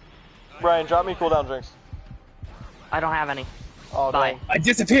 Brian, drop me cooldown drinks. I don't have any. Oh, Bye. dang. I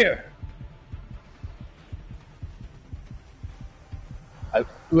disappear.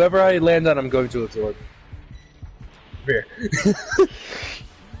 Whoever I land on, I'm going to absorb. Here.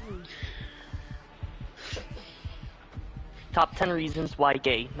 Top 10 reasons why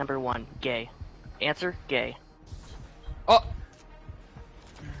gay. Number 1, gay. Answer, gay. Oh,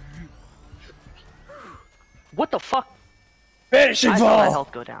 What the fuck? Finishing I saw that ball.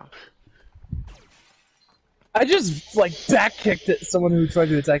 health go down. I just like back kicked at someone who tried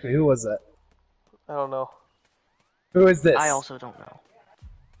to attack me. Who was that? I don't know. Who is this? I also don't know.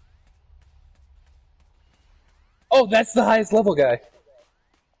 Oh, that's the highest level guy.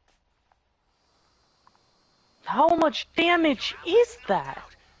 How much damage is that?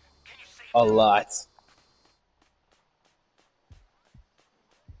 A lot.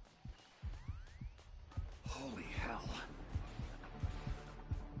 Holy hell.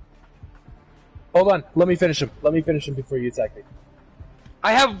 Hold on, let me finish him. Let me finish him before you attack me.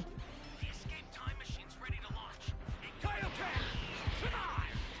 I have. The escape time machine's ready to launch. Kaioken!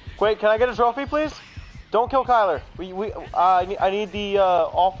 Tonight! Wait, can I get a trophy, please? Don't kill Kyler. I need the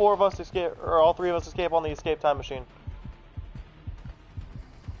all 4 of us escape, or all 3 of us escape on the escape time machine.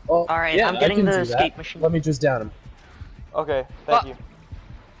 Oh, Alright, yeah, I'm I getting can the do escape that. machine. Let me just down him. Okay, thank you.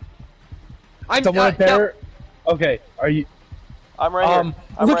 I'm. Someone better. Okay, are you? I'm right here.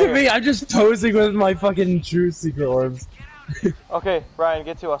 I'm Look right at me! here. I'm just posing with my fucking true secret orbs. Okay, Brian,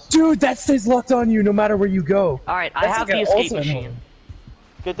 get to us. Dude, that stays locked on you no matter where you go. Alright, I That's have like the an escape ultimate machine. mode.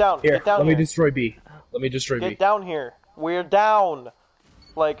 Get down. Here, Get down let here. me destroy B. Let me destroy Get B. down here. We're down.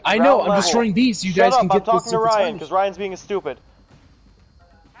 Like, I ground know, I'm level. destroying B so you Shut guys up, can get I'm talking this to super Ryan, time. because Ryan's being stupid.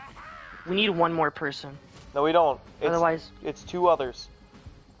 We need one more person. No, we don't. Otherwise, It's 2 others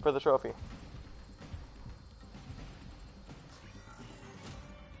for the trophy.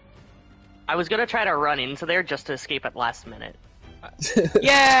 I was gonna try to run into there just to escape at last minute.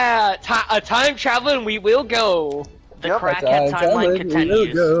 Yeah, a time traveling we will go. The Yep. crackhead timeline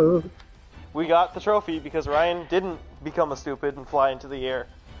continues. We got the trophy because Ryan didn't become a stupid and fly into the air.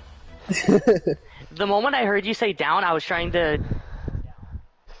 The moment I heard you say down, I was trying to.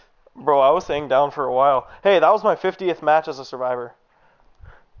 Bro, I was saying down for a while. Hey, that was my 50th match as a survivor.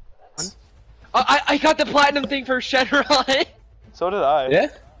 I got the platinum thing for Shenron. So did I. Yeah?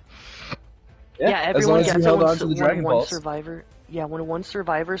 Yeah, as everyone long as gets you it held when, on to the when Dragon one Balls. survivor. Yeah, when one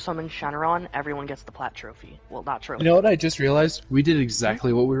survivor summons Shenron, everyone gets the plat trophy. Well, not trophy. You know what I just realized? We did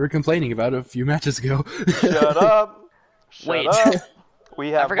exactly what we were complaining about a few matches ago. Shut up. Shut Wait. up. We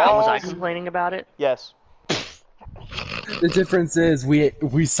have I forgot. balls. Was I complaining about it? Yes. The difference is we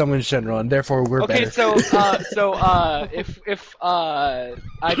summoned Shenron, therefore we're Okay, better. if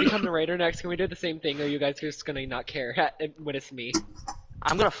I become the raider next, can we do the same thing? Or are you guys just gonna not care when it's me?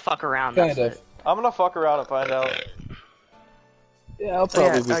 I'm gonna fuck around. Kind That's of. it. I'm gonna fuck around and find out. Yeah, I'll So,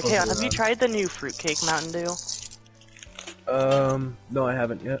 yeah, probably be okay, have fucking you tried the new fruitcake Mountain Dew? around. No, I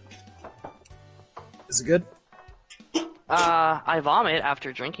haven't yet. Is it good? I vomit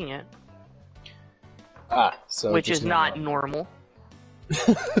after drinking it, Ah, so which just is not normal.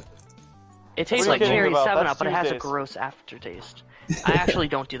 normal. It tastes What are like you kidding cherry about? 7 That's Up, but it has a Tuesdays. gross aftertaste. I actually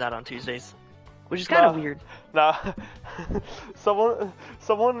don't do that on Tuesdays, which is kind of Nah. weird. Nah.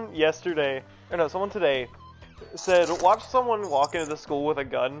 someone yesterday, or no, someone today said, watch someone walk into the school with a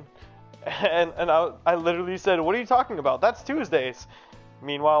gun. And I literally said, what are you talking about? That's Tuesdays.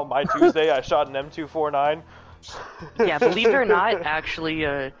 Meanwhile, my Tuesday, I shot an M249. Yeah, believe it or not, actually,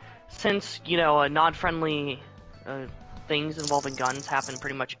 since, you know, non-friendly things involving guns happen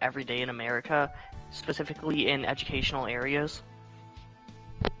pretty much every day in America, specifically in educational areas,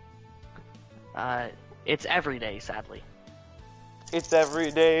 it's every day, sadly. It's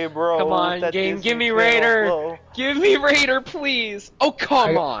every day, bro. Come on, that game, Disney give me Channel Raider! flow. Give me Raider, please! Oh,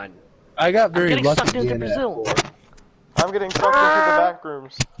 come on! I got very getting lucky sucked into being at Brazil. 4. I'm getting sucked into the back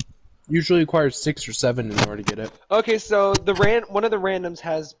rooms. Usually requires 6 or 7 in order to get it. Okay, so one of the randoms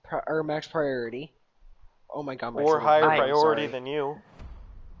has our max priority. Oh my god, my Or phone. higher I'm priority sorry. than you.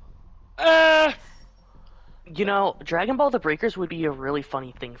 You know, Dragon Ball The Breakers would be a really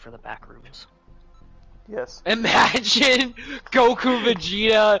funny thing for the back rooms. Yes. Imagine Goku,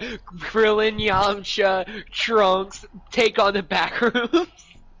 Vegeta, Krillin, Yamcha, Trunks take on the back rooms.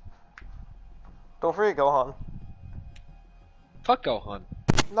 Don't forget Gohan. Fuck Gohan.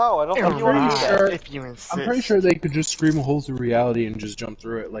 No, I don't think you want to do pretty that. sure- If you insist. I'm pretty sure they could just scream a hole through reality and just jump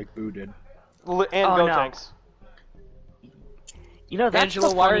through it like Boo did. And Oh, no. Gotenks. You know, that's Angela,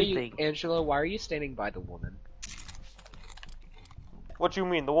 the why are funny you thing. Angela, why are you standing by the woman? What you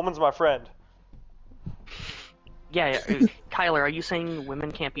mean? The woman's my friend. Yeah, Kyler, are you saying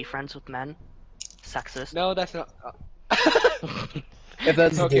women can't be friends with men? Sexist. No, that's not. If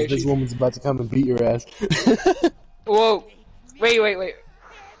that's the Okay, case, this she- woman's about to come and beat your ass. Whoa! Wait.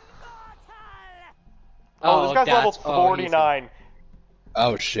 Oh, this guy's level he's- 49.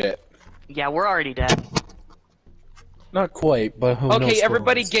 Oh shit. Yeah, we're already dead. Not quite, but who knows? Okay,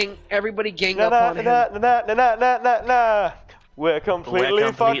 everybody spoilers. gang Na up na on him. na na na na na na na. We're completely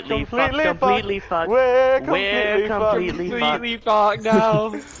We're fucked. completely fucked, Completely completely fucked. fucked. We're We're completely fucked. completely Completely fucked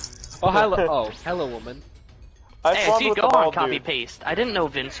now. Oh, hello. Oh, hello, woman. I Hey, I swapped see with the Gohan bald copy dude. paste. I didn't know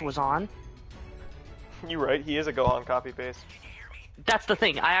Vince was on. You're right. He is a Gohan copy paste. That's the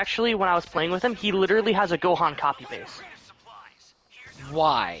thing. I actually, when I was playing with him, he literally has a Gohan copy paste.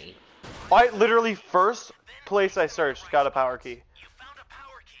 Why? I literally first place I searched got a power key.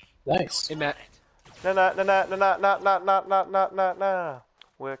 Nice. Ima- Na na na na na na na na na na na na.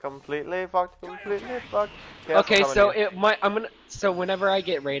 We're completely fucked. Completely fucked. Okay, that's Okay, what's so coming so whenever I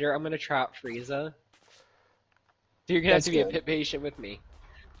get Raider, I'm gonna trap Frieza. So you're gonna have That's to be a good. bit patient with me.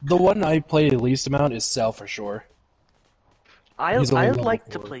 The one I play the least amount is Cell for sure. I He's only I level like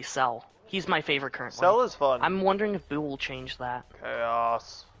to 4. play Cell. He's my favorite currently. Cell is fun. I'm wondering if Boo will change that.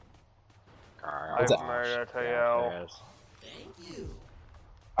 Chaos. I've that? made it to you.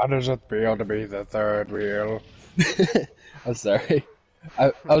 How does it feel to be the third wheel? I'm sorry.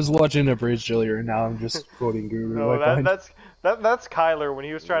 I was watching a bridge earlier, and now I'm just quoting Guru. No, like I'm- that's Kyler when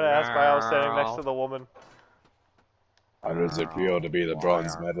he was trying to ask why I was standing next to the woman. How does it feel to be the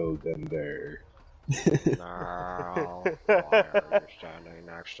bronze medal tender? No, why are you standing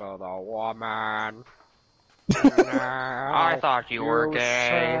next to the woman? I thought you were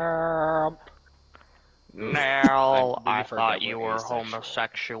gay. simp. No, I I forgot thought you we're were asexual.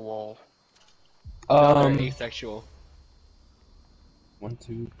 homosexual. Asexual. 1,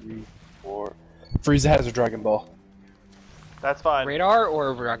 2, 3, 4. Frieza has a Dragon Ball. That's fine. Radar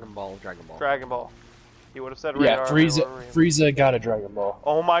or Dragon Ball? Dragon Ball. Dragon Ball. He would have said Yeah, radar. Frieza got a Dragon Ball.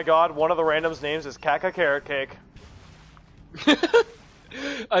 Oh my god, one of the randoms' names is Kaka Carrot Cake.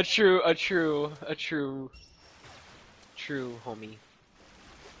 a true homie.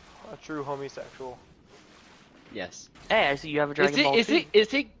 A true homosexual. Yes. Hey, I see you have a Is Dragon Ball too.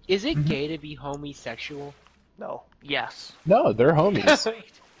 it gay to be homosexual? No. Yes. No, they're homies.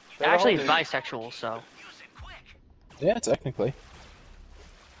 They're Actually, it's homies. bisexual, so. Yeah, technically.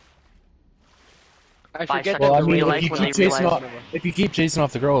 I forget Bisexual. Well, I that mean, real the life if you, when keep they chasing realize- off, if you keep chasing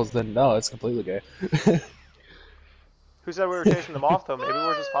off the girls, then no, it's completely gay. Who said we were chasing them off though? Maybe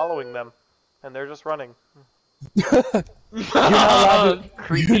we're just following them. And they're just running. You're not allowed to,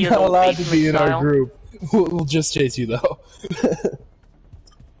 Creepy you're not adult allowed to basement be in our style. group. We'll just chase you though.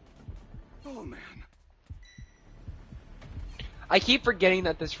 Oh man. I keep forgetting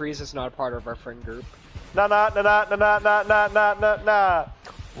that this Frieza's not part of our friend group. Nah.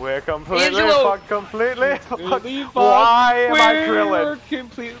 We're completely Angelo! fucked. Completely Completely fucked. Why am I We're Krillin?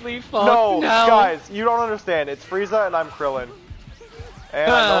 completely fucked No, now. guys, you don't understand. It's Frieza and I'm Krillin. And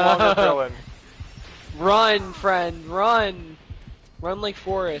I'm no longer Krillin. Run, friend, run. Run like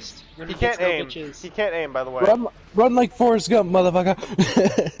Forrest. When He he gets can't no aim. bitches. He can't aim, by the way. Run like Forrest Gump,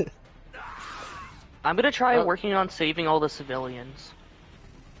 motherfucker. I'm gonna try Oh. working on saving all the civilians.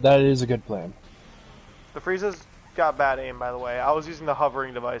 That is a good plan. The Frieza's got bad aim, by the way. I was using the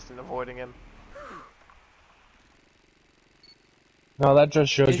hovering device and avoiding him. No, that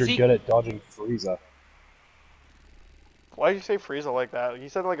just shows Is you're he- good at dodging Frieza. Why did you say Frieza like that? You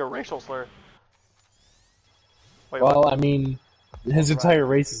said like a racial slur. Wait, Well, what? I mean, his entire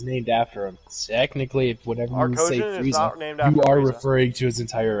race is named after him. Technically, if whenever you say Arcosian is not Frieza, named after you are Frieza. referring to his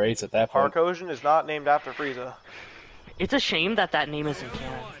entire race at that point. Arcosian is not named after Frieza. It's a shame that that name isn't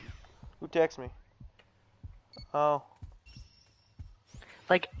canon. Who texts me? Oh.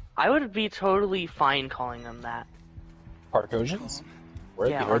 Like, I would be totally fine calling them that. Arcosians? Where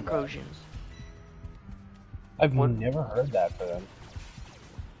have Yeah, you heard that? Arcosians. I've never heard that for them.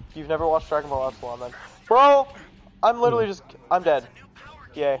 You've never watched Dragon Ball Epsilon then? Bro! I'm literally just... I'm dead.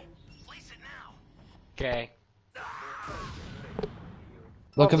 Yay. Okay.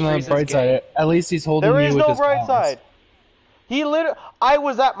 Look Oh, on the Frieza's bright gay. side. At least he's holding There you is with no his bright palms. side. He literally... I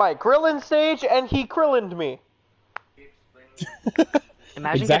was at my Krillin stage and he Krillined me.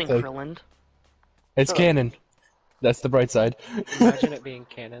 Imagine Exactly. getting Krillined. It's Shut up. canon. That's the bright side. Imagine it being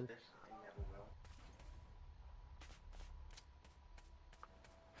canon.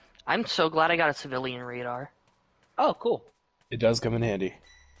 I'm so glad I got a civilian radar. Oh, cool. It does come in handy.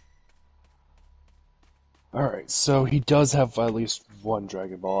 Alright, so he does have at least one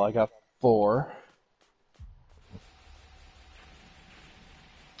Dragon Ball. I got 4.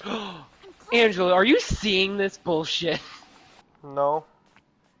 Angela, are you seeing this bullshit? No.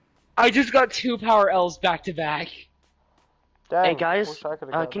 I just got 2 power L's back to back. Dang. Hey guys, wish I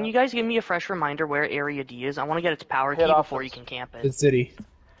could've got can that. you guys give me a fresh reminder where Area D is? I want to get its power key Hit before you options. can camp The it. city.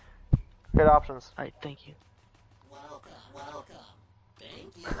 Hit options. Alright, thank you.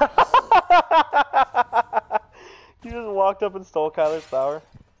 You just walked up and stole Kyler's power.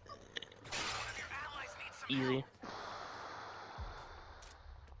 Easy.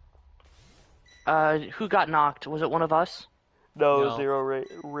 Who got knocked? Was it one of us? No, No. Zero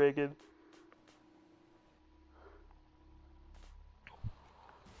Reagan.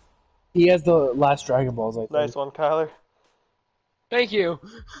 He has the last Dragon Balls, I think. Nice one, Kyler. Thank you.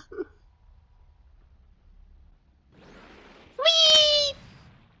 Whee!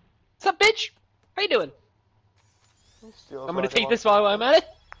 What's up, bitch? How you doing? Steal his I'm gonna rocket take this launcher. while I'm at it.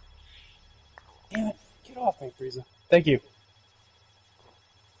 Damn it. Get off me, Frieza. Thank you.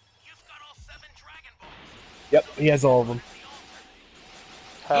 You've got all 7 Dragon Balls. Yep, he has all of them.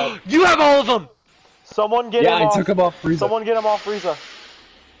 Had- You have all of them! Someone get Yeah, him I off. took him off Frieza. Someone get him off Frieza.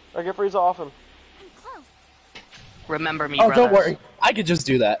 Or get Frieza off him. I'm close. Remember me, Oh, brothers. don't worry. I could just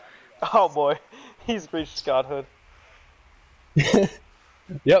do that. Oh boy, he's reached godhood.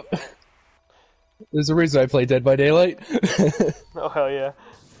 Yep. There's a reason I play Dead by Daylight. Oh hell yeah.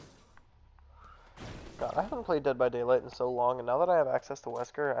 God, I haven't played Dead by Daylight in so long, and now that I have access to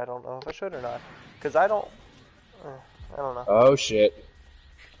Wesker, I don't know if I should or not. Cause I don't know. Oh shit.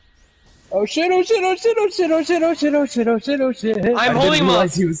 Oh shit, oh shit, oh shit, oh shit, oh shit, oh shit, oh shit, oh shit, oh shit. I holding didn't him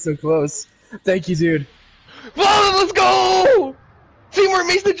realize up. he was so close. Thank you, dude. Whoa, let's go! Teamwork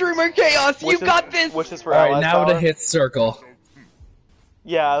makes the dream work, Chaos! You got this! Wish this for Alright, allies now power. to hit circle.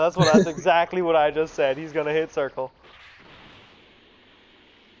 Yeah, that's exactly what I just said. He's gonna hit circle.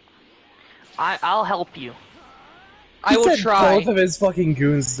 I'll help you. I will He sent try. both of his fucking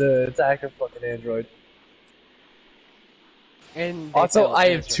goons to attack a fucking android. And they Also, failed I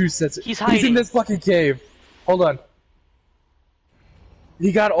to have answer. 2 sets. He's in hiding. this fucking cave. Hold on.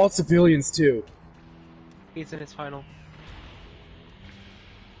 He got all civilians too. He's in his final.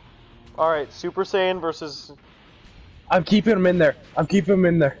 Alright, Super Saiyan versus... I'm keeping him in there. I'm keeping him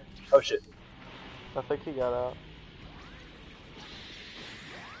in there. Oh shit. I think he got out.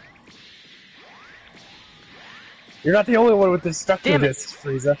 You're not the only one with destructive Damn it. discs,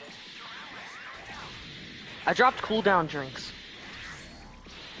 Frieza. I dropped cooldown drinks.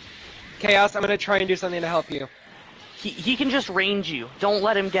 Chaos, I'm gonna try and do something to help you. He can just range you. Don't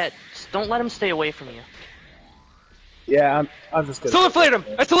let him stay away from you. Yeah, I'm just gonna. Solar flare him!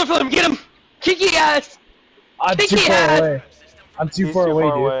 I solar flare him! Get him! Kick your ass! I'm kick too your far ass! away. I'm too He's far too away,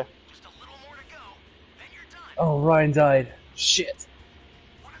 far dude. away. Just a little more to go, and you're done. Oh, Ryan died. Shit.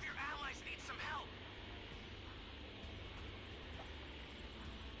 One of your allies needs some help.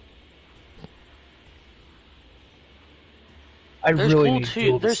 I There's really need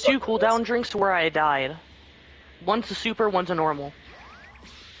dual there's two destructive cooldown drinks where I died. One's a super, one's a normal.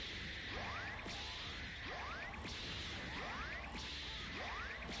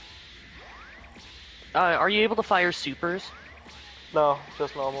 Are you able to fire supers? No,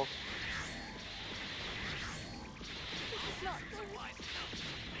 just normals.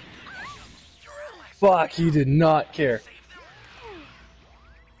 Fuck, he did not care.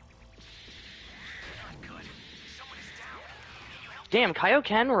 Damn,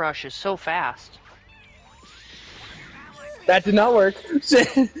 Kaioken Rush is so fast. That did not work.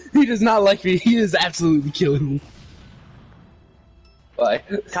 He does not like me. He is absolutely killing me. Bye.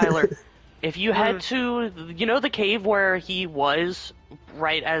 Tyler, if you head to, you know the cave where he was,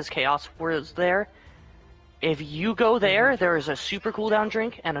 right as Chaos was there? If you go there, there is a super cooldown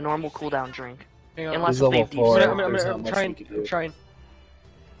drink and a normal cooldown drink. Hang on. Unless He's level they've 4. deep- I'm trying.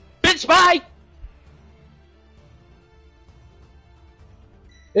 Bitch, bye!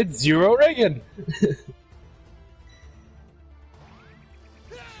 It's Zero Reagan.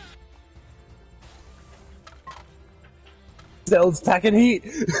 Cell's packing heat.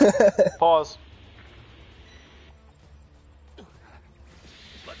 Pause.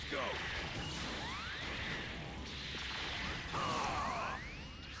 Let's go.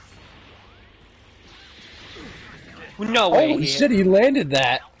 No way. Holy shit, he landed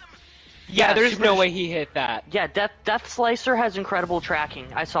that. Yeah, there's super no way he hit that. Yeah, Death Slicer has incredible tracking.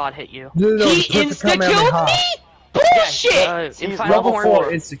 I saw it hit you. No, He put the insta-killed Kamehameha. me? Bullshit! In He's Final Level Form,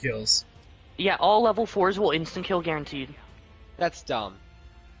 4 insta kills. yeah, all level 4s will instant kill guaranteed. That's dumb.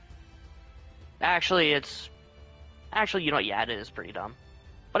 Actually, you know what, yeah, it is pretty dumb.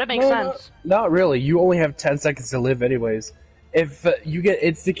 But it makes No, sense. Not really. You only have 10 seconds to live anyways. If you get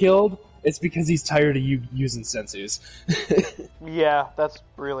insta-killed, it's because he's tired of you using sensus. Yeah, that's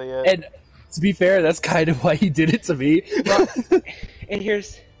really it. And to be fair, that's kind of why he did it to me. And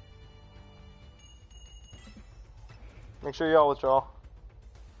here's... Make sure y'all withdraw.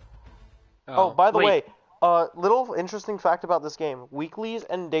 Oh, by the wait. way, little interesting fact about this game. Weeklies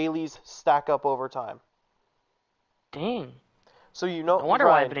and dailies stack up over time. Dang. So you know... No wonder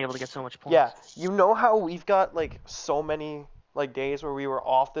why Ryan, I've been able to get so much points. Yeah, you know how we've got, like, so many, like, days where we were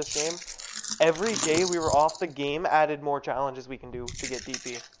off this game? Every day we were off the game added more challenges we can do to get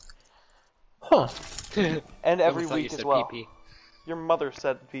DP. Huh. And every Almost thought you week as said well. PP. Your mother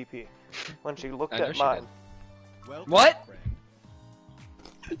said PP when she looked I know at she mine. Well, What? friend.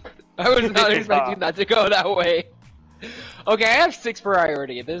 I was not expecting that to go that way. Okay, I have 6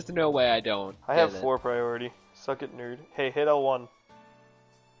 priority. There's no way I don't. I have get it. 4 priority. Suck it, nerd. Hey, hit L1.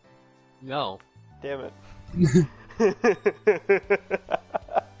 No. Damn it.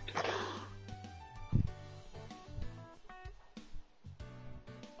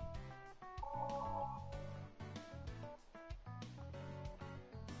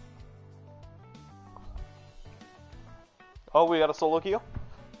 Oh, we got a solo queue?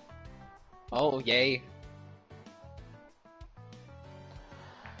 Oh, yay.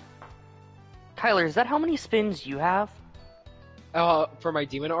 Tyler, is that how many spins you have? For my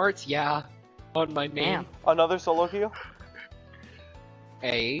demon arts, yeah. On my main. Damn. Another solo queue?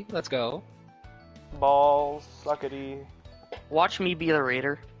 Hey, let's go. Balls, suckety. Watch me be the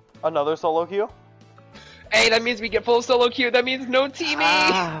raider. Another solo queue? Hey, that means we get full solo queue. That means no teaming.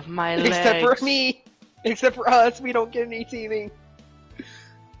 Ah, my legs. Except for me. Except for us, we don't get any teaming.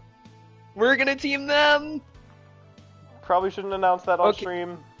 We're gonna team them. Probably shouldn't announce that on Okay.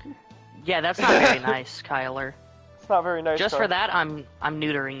 stream. Yeah, that's not very nice, Kyler. It's not very nice. Just Carl. for that, I'm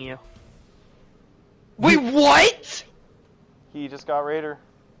neutering you. Wait, what? He just got Raider.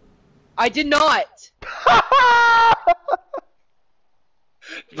 I did not.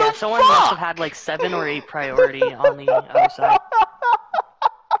 Yeah, someone must have had like 7 or 8 priority on the other side.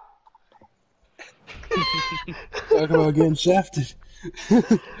 Talk about getting shafted.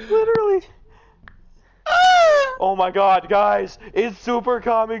 Literally. Oh my god, guys! It's Super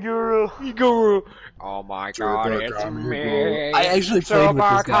Kamiguru! Guru. Oh my Super god, it's Kamiguru. me. I actually played with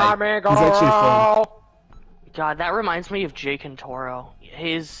this guy. Kamiguru. He's actually fun. God, that reminds me of Jake and Toro.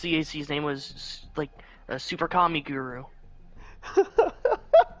 His CAC's name was like Super Kami Guru.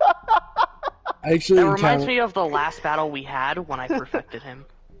 I actually That reminds encountered- me of the last battle we had when I perfected him.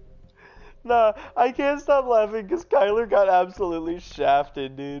 Nah, I can't stop laughing because Kyler got absolutely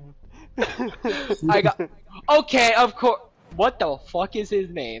shafted, dude. I got. Okay, of course. What the fuck is his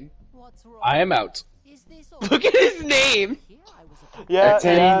name? What's wrong? I am out. Is this all? Look at his name. Here I was a Yeah, a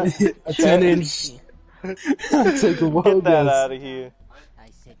 10, yeah. a 10-inch. Take a wild Get that guess. out of here. I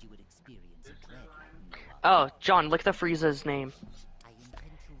said you would experience a dread like no Oh, other. John, look at the Frieza's name. I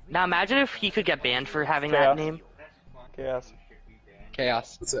intend to Now imagine if he could get banned for having Chaos. that name. Chaos.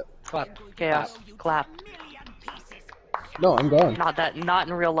 Chaos. What's it? Clap. Chaos. Clap. No, I'm gone. Not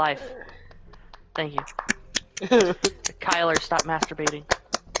in real life. Thank you. Kyler, stop masturbating.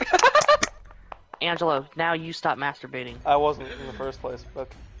 Angelo, now you stop masturbating. I wasn't in the first place, but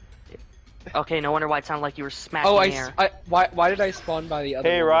Okay, no wonder why it sounded like you were smacking Oh, air. why did I spawn by the other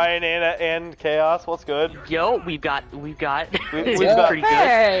hey, one? Ryan and Chaos, what's good? Yo, we've got. We've it's got- pretty good.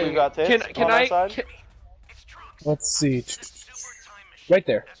 Hey! We've got tits can on our I? side. Can, Let's see. Right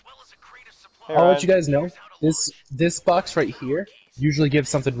there. Hey, I'll Ryan. let you guys know. This box right here usually gives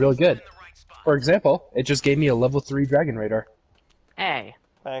something really good. For example, it just gave me a level 3 Dragon Radar. Hey,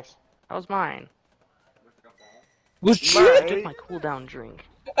 Thanks. that was mine. Legit! Get my cooldown drink.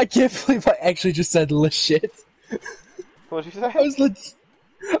 I can't believe I actually just said legit. What'd you say?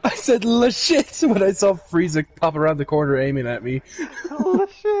 I said legit when I saw Frieza pop around the corner aiming at me. Oh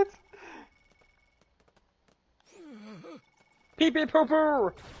shit! pee pee poo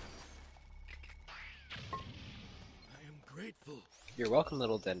poo. You're welcome,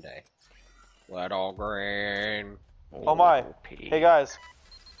 little Dende. Little green. Oh my! Pity. Hey guys,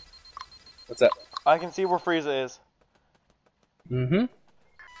 What's that? I can see where Frieza is. Mm-hmm.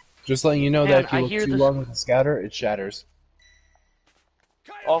 Just letting you know Man, that if I you look hear too this- long with the scatter, it shatters.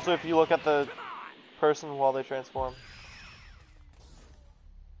 Also, if you look at the person while they transform.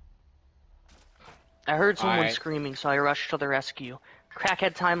 I heard someone Alright. screaming, so I rushed to the rescue.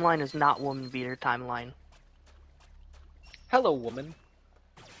 Crackhead timeline is not woman beater timeline. Hello, woman.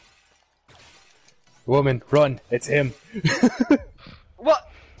 Woman, run! It's him. What?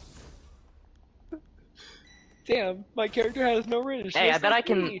 Damn, my character has no range. Hey, I just bet like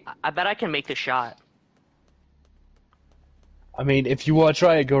me. I bet I can make the shot. I mean, if you want to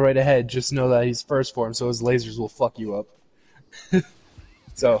try it, go right ahead. Just know that he's first form, so his lasers will fuck you up.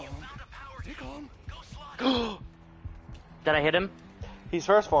 So, Did I hit him? He's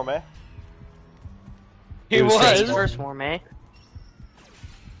first form, eh? He He was was. He's first form, eh?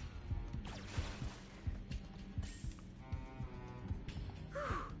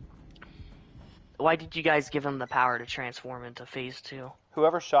 Why did you guys give him the power to transform into phase 2?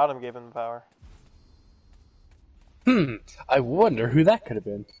 Whoever shot him gave him the power. I wonder who that could have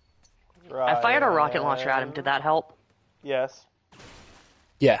been. Right. I fired a rocket launcher at him. Did that help? Yes.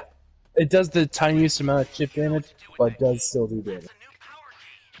 Yeah. It does the tiniest amount of chip damage, but does still do damage.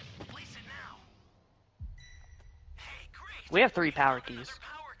 We have 3 power keys.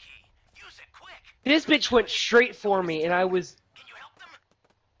 This bitch went straight for me, and I was.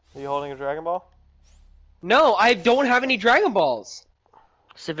 Are you holding a Dragon Ball? No, I don't have any Dragon Balls.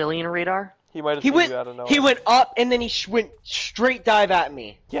 Civilian radar? He might have He seen went. you out of nowhere. He went up, and then he went straight dive at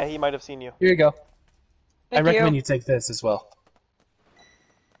me. Yeah, he might have seen you. Here you go. Thank I recommend you take this as well.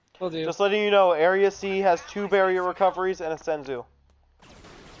 Will do. Just letting you know, Area C has 2 barrier recoveries and a Senzu.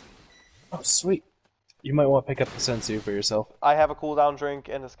 Oh, sweet. You might want to pick up the Sensu for yourself. I have a cooldown drink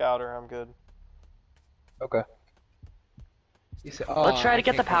and a Scouter. I'm good. Okay. You said, Let's try I to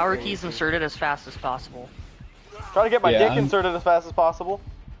get the can't power go keys crazy. inserted as fast as possible. Try to get my Yeah, dick I'm- inserted as fast as possible.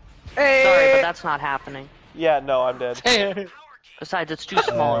 Hey! Sorry, but that's not happening. Yeah, no, I'm dead. Besides, it's too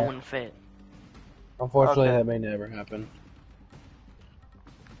small, it wouldn't fit. Unfortunately, Okay. that may never happen.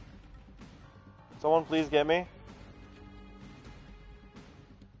 Someone please get me.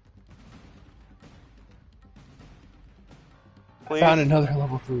 Please. Found another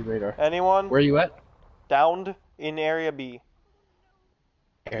level 3 radar. Anyone? Where are you at? Downed in area B.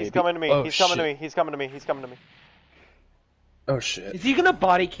 Area He's B. coming to me. Oh, He's coming to shit. me. He's coming to me. He's coming to me. Oh shit. Is he gonna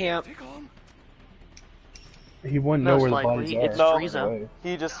body camp? He wouldn't know Most where the likely, bodies are. it's No. Frieza.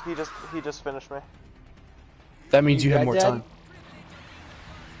 He just finished me. That means you have dead more dead? time.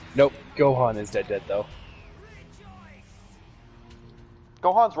 Nope. Gohan is dead though.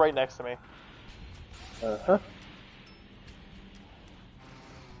 Gohan's right next to me. Uh-huh.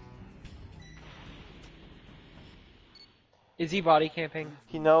 Is he body camping?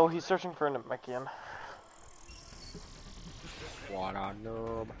 He's searching for a Namekian. What a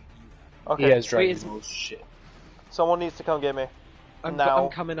noob. Okay. He has Dragon Wait, is- Ball shit. Someone needs to come get me. I'm Now.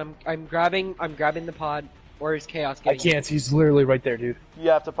 coming. I'm grabbing the pod. Or is Chaos I getting? can't. He's literally right there, dude. You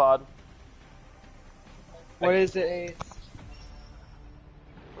have to pod. What is it?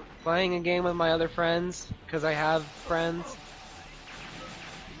 Playing a game with my other friends because I have friends.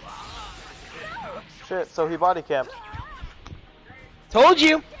 Shit. So he body camped. Told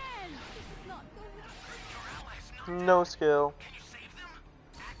you. No skill.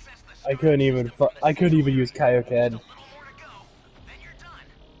 I couldn't even. I couldn't even use Kaioken.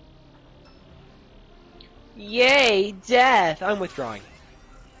 Yay, death! I'm withdrawing.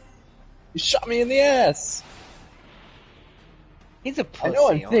 You shot me in the ass. He's a I pussy. know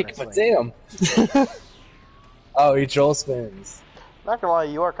I'm thick, but honestly. damn. Oh, he troll spins. Not gonna lie,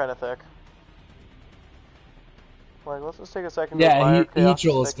 you are kind of thick. Like, let's just take a second to Yeah, admire he Chaos's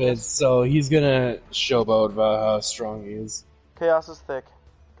troll thickness. spins, so he's gonna showboat about how strong he is. Chaos is thick.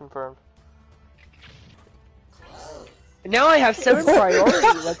 Confirmed. Now I have 7 priority.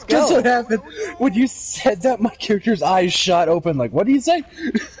 Let's That's go. what happened when you said that. My character's eyes shot open. Like, what do you say?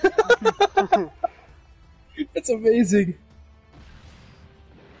 It's amazing.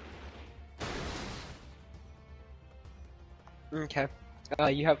 Okay.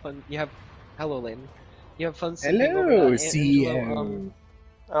 You have fun. You have. Hello, Layton. You have fun. sleeping over Hello, that Angelo, CEO.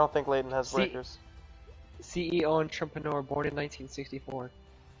 I don't think Layton has See- breakers. CEO entrepreneur born in 1964.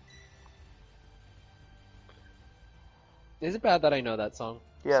 Is it bad that I know that song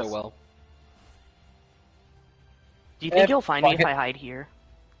Yes. so well? Do you think Eh, you'll find me fuck if it. I hide here?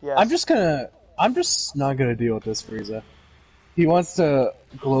 Yes. I'm just not gonna deal with this Frieza. He wants to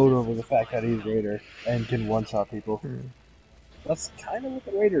gloat over the fact that he's Raider and can one-shot people. That's kind of what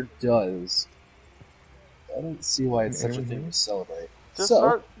the Raider does. I don't see why it's such a thing to celebrate. Just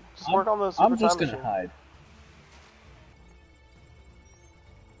So, work on the super I'm just time gonna machine. hide.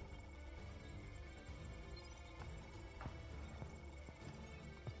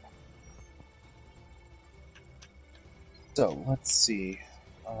 So, let's see.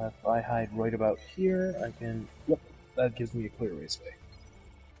 If I hide right about here, I can... Yep, that gives me a clear raceway.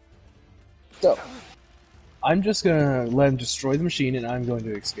 So, I'm just gonna let him destroy the machine and I'm going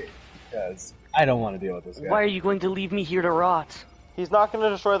to escape. Because I don't want to deal with this guy. Why are you going to leave me here to rot? He's not going to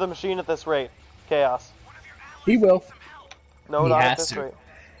destroy the machine at this rate. Chaos. He will. No, He not at has this to. rate.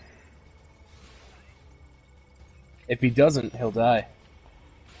 If he doesn't, he'll die.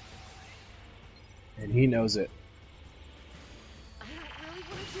 And he knows it.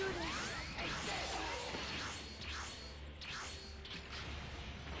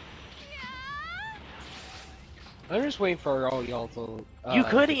 I'm just waiting for all y'all to. You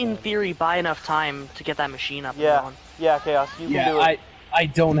could, get in done. theory, buy enough time to get that machine up and Yeah. going. Yeah, Chaos. You can Yeah, do it. I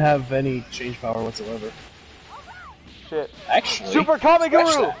don't have any change power whatsoever. Shit. Actually, Super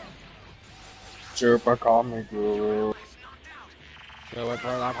Kamiguru! Super Kamiguru. Do it for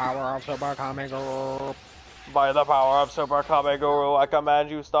the power of Super Kamiguru. By the power of Super Kamiguru, I command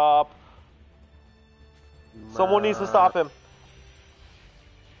you stop. Someone needs to stop him.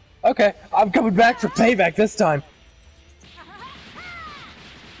 Okay, I'm coming back for payback this time.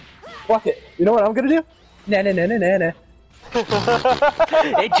 Fuck it. You know what I'm gonna do? Na na na na na na.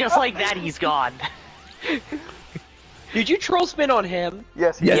 Just like that, he's gone. Did you troll spin on him?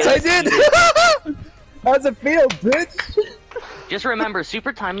 Yes, he Yes, did. I did. How's it feel, bitch? Just remember,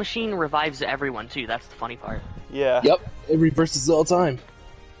 Super Time Machine revives everyone too. That's the funny part. Yeah. Yep, it reverses all time.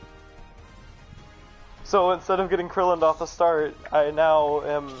 So instead of getting Krillin off the start, I now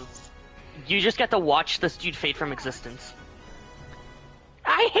am... You just get to watch this dude fade from existence.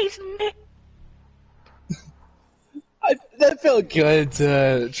 I hate Nick. That felt good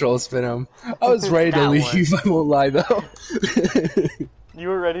to troll spin him. I was ready to That leave, I won't lie though. You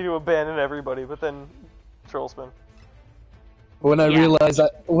were ready to abandon everybody, but then... Troll spin. When I Yeah.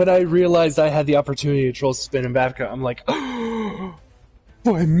 realized I had the opportunity to troll spin him back, I'm like,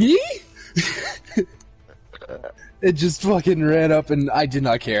 for me? It just fucking ran up, and I did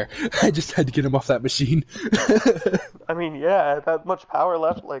not care. I just had to get him off that machine. I mean, yeah, that much power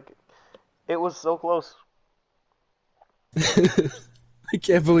left, like, it was so close. I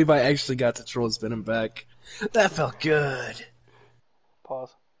can't believe I actually got to troll spin him back. That felt good.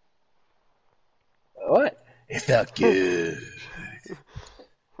 Pause. What? It felt good.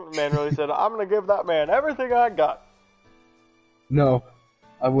 Man really said, I'm gonna give that man everything I got. No,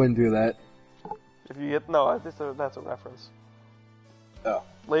 I wouldn't do that. If you get, no, that's a reference. Oh.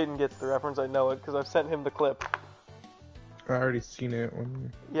 Layton gets the reference, I know it, because I've sent him the clip. I already seen it.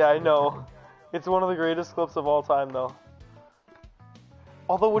 When... Yeah, I know. It's one of the greatest clips of all time, though.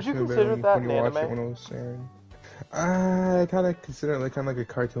 Although, would you consider that an anime? When I was sharing. I kind of consider it like kind of like a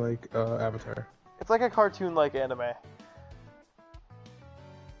cartoon, like Avatar. It's like a cartoon-like anime.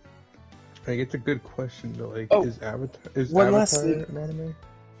 Like, it's a good question though. Like, Oh, is Avatar one last an thing. anime?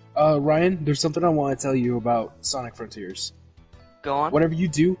 Ryan, there's something I want to tell you about Sonic Frontiers. Go on. Whatever you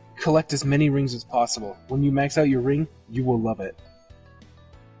do, collect as many rings as possible. When you max out your ring, you will love it.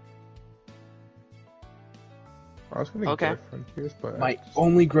 I was gonna Okay. get Frontiers, but My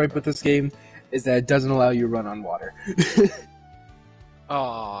only gripe with this game is that it doesn't allow you to run on water.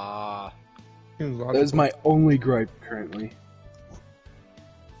 Aww. That is my only gripe currently.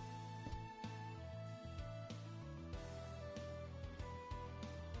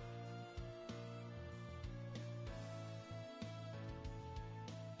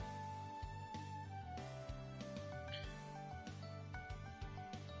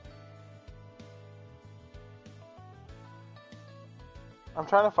 I'm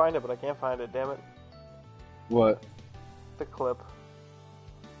trying to find it, but I can't find it, damn it. What? The clip.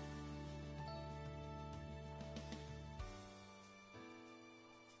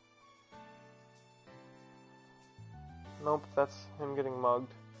 Nope, that's him getting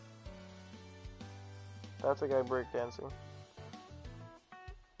mugged. That's a guy breakdancing.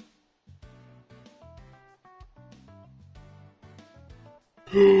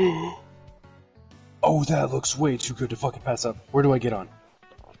 Oh, that looks way too good to fucking pass up. Where do I get on?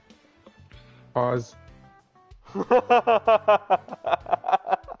 Pause.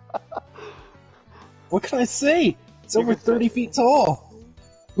 What can I say? It's over 30 feet tall.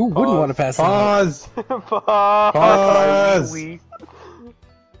 Who wouldn't want to pass it up? Pause. Pause. Pause.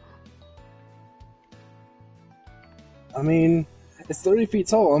 I mean, it's 30 feet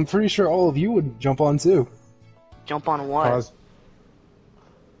tall. I'm pretty sure all of you would jump on too. Jump on what? Pause.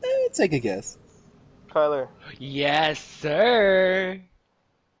 Take a guess. Kyler, Yes, sir.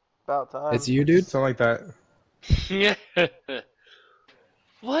 about time. It's you, dude? Something like that.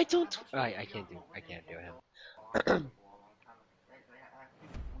 Why don't I can't do him.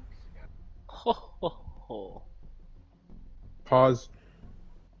 Ho, ho, ho. Pause.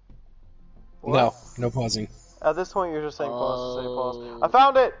 No, no pausing. At this point, you're just saying pause to say pause. I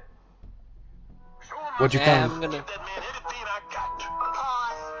found it! What'd you Yeah, find?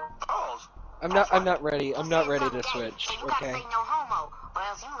 I'm not ready. I'm not ready to switch. Okay. no homo, or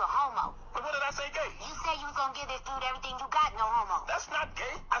else you a homo. What did I say gay? You said you was gonna give this dude everything you got, no homo. That's not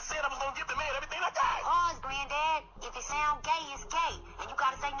gay. I said I was gonna give the man everything I got. Pause, granddad. If it sound gay, it's gay. And you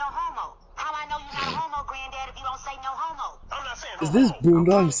gotta say no homo. How I know you're not a homo, granddad, if you don't say no homo? I'm not saying no Is this homo.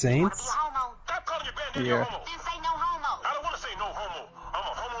 Boondock You wanna be Saints? a homo? Stop calling your granddaddy Yeah. a homo. Then say no homo. I don't want to say no homo. I'm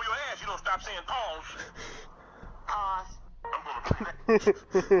a homo your ass. You don't stop saying pause. Pause.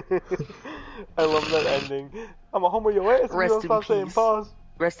 I love that ending. I'm a homo your ass, and you Rest don't in stop saying peace. pause.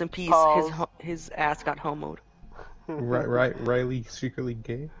 Rest in peace. Pause. His ass got homoed. Riley secretly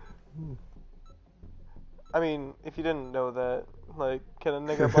gay. I mean, if you didn't know that, like, can a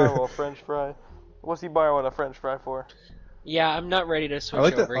nigga borrow a french fry? What's he borrowing a french fry for? Yeah, I'm not ready to switch I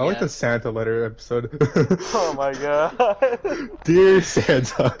like over I like yet. the Santa letter episode. Oh my god. Dear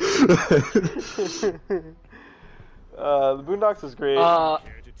Santa. The Boondocks is great.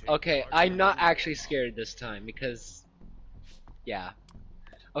 Okay, I'm not actually scared this time because, yeah.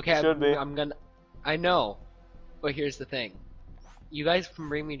 Okay, Should be. I know, but here's the thing. You guys can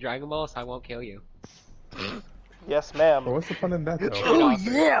bring me Dragon Ball, so I won't kill you. Yes, ma'am. What's the fun in that though? Oh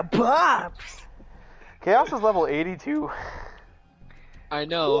yeah, Pops! Chaos is level 82. I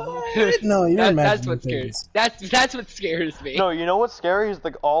know. No, you're That's imagining what things. scares. That's what scares me. No, you know what's scary is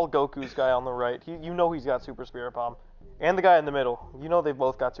the all Goku's guy on the right. You know he's got Super Spirit Bomb, and the guy in the middle. You know they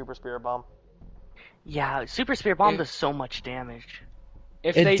both got Super Spirit Bomb. Yeah, Super Spirit Bomb If- does so much damage.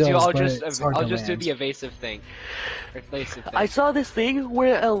 If It they do, does, I'll but just it's hard I'll to just do land. the evasive thing. Evasive thing. I saw this thing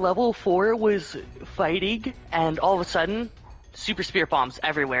where a level 4 was fighting, and all of a sudden, Super Spirit Bombs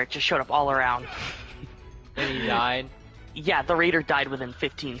everywhere. It just showed up all around. And he died. Yeah, the Raider died within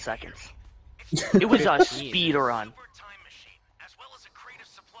 15 seconds. It was a speed run.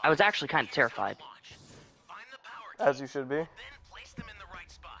 I was actually kind of terrified. As you should be.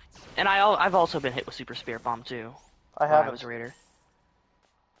 And I've also been hit with Super Spirit Bomb too. I when I haven't. was a raider.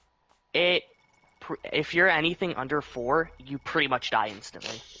 If you're anything under 4, you pretty much die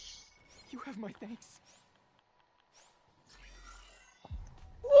instantly. You have my thanks.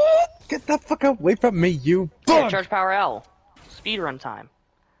 Get the fuck away from me, you Yeah, bug! charge power L. Speed run time.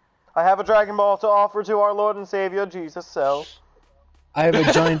 I have a Dragon Ball to offer to our Lord and Savior, Jesus, so... I have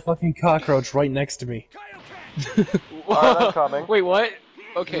a giant fucking cockroach right next to me. Alright, I'm coming. Wait, what?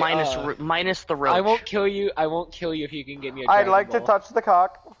 Okay. Minus the roach. I won't kill you. I won't kill you if you can give me a I'd Dragon like Ball. to touch the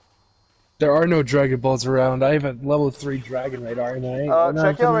cock. There are no Dragon Balls around. I have a level 3 Dragon Radar, and I ain't Check your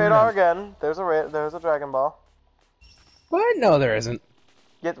nothing radar around. again. There's a Dragon Ball. What? No, there isn't.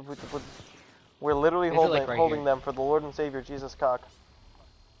 Yet, we're literally Is it, holding like, right holding here? them for the Lord and Savior, Jesus cock.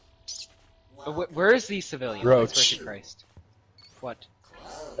 Where is the civilian? Roach. I swear to Christ. What?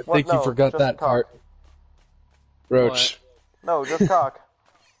 I What? think No, you forgot just that cock. part. Roach. No, just cock.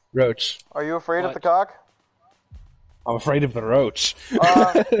 Roach. Are you afraid of What? the cock? I'm afraid of the roach.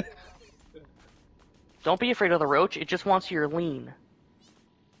 Don't be afraid of the roach. It just wants your lean.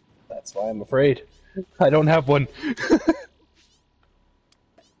 That's why I'm afraid. I don't have one.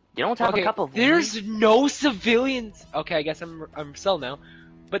 You don't have Okay, a cup of there's no civilians. Okay, I guess I'm still now.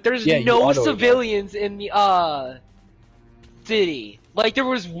 But there's Yeah, you no auto-attack. civilians in the city. Like there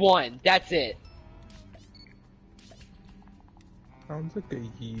was one. That's it. Sounds like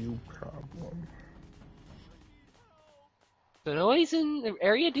a you problem. So nobody's in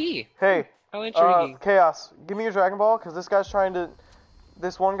Area D. Hey, How intriguing. Chaos, give me your Dragon Ball, because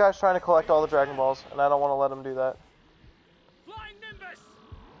this one guy's trying to collect all the Dragon Balls, and I don't want to let him do that.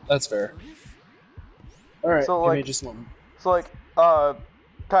 That's fair. Alright, So, give me like- just one. So,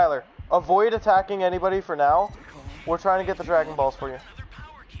 Tyler, avoid attacking anybody for now. We're trying to get the Dragon Balls for you.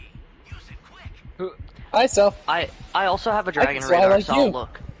 Hi, Sel. I also have a dragon so I radar, like so I'll you.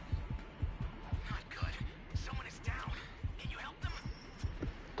 look.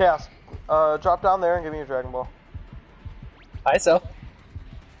 Chaos, drop down there and give me your Dragon Ball. Hi, Sel.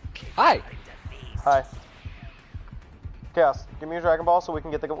 Hi. Hi. Chaos, give me your Dragon Ball so we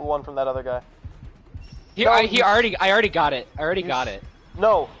can get the one from that other guy. I already got it. I already got it.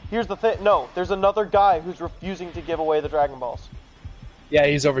 No, here's the thing. No, there's another guy who's refusing to give away the Dragon Balls. Yeah,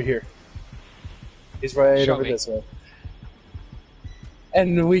 he's over here. He's right Show over me. this way.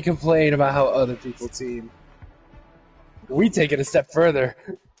 And we complain about how other people team. We take it a step further.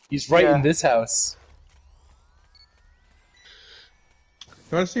 He's right Yeah. in this house.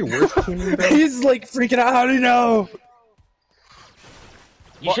 You want to see worst teaming though? He's like freaking out. How do you know?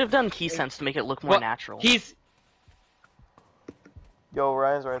 You should have done key sense to make it look more Well, natural. He's Yo,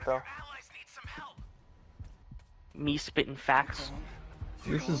 Ryan's right though. Me spitting facts.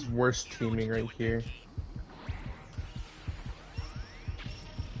 This is worst teaming right here.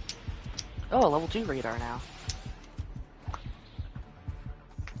 Oh, level 2 radar now.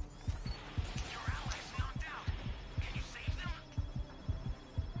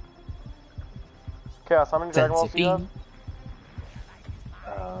 Chaos, how many Dragon Balls do you have?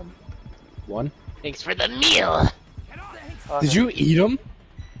 One. thanks for the meal. Okay. Did you eat him?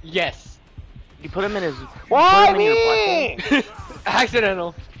 Yes. You put him in his. Why you put him in your me? butthole.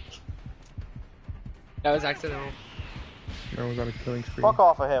 Accidental. That was accidental. That was on a killing spree. Fuck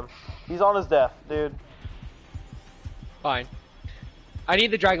off of him. He's on his death, dude. Fine. I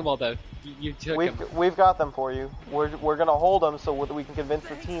need the Dragon Ball though. You took him. We've got them for you. We're gonna hold them so we can convince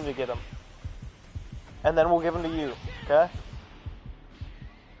the team to get them, and then we'll give them to you. Okay?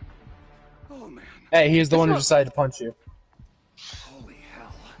 Oh man, Hey, he is the one who not- decided to punch you. holy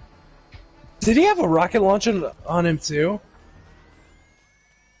hell. Did he have a rocket launcher on him too?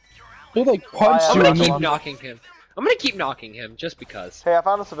 He like punched I you have and a keep then. knocking him. I'm gonna keep knocking him just because. Hey, I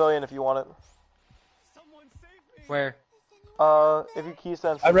found a civilian if you want it. Where? If you key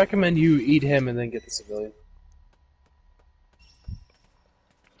sense. I recommend you eat him and then get the civilian.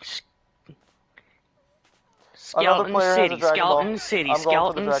 Another Skeleton player has a City, Dragon Ball. Skeleton City, I'm going for the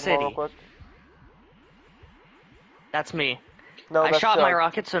Skeleton Dragon Ball real City. quick. That's me. No, I that's shot Jug. my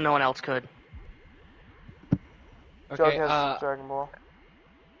rocket so no one else could. Jug Okay. has Dragon Ball.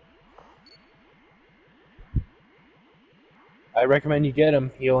 I recommend you get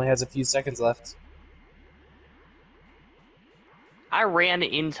him. He only has a few seconds left. I ran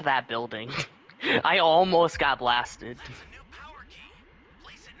into that building. I almost got blasted.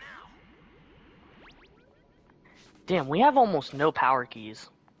 Damn, we have almost no power keys.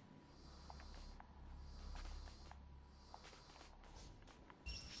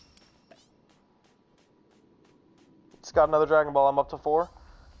 got another Dragon Ball. I'm up to 4.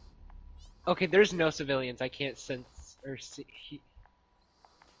 Okay, there's no civilians. I can't sense or see.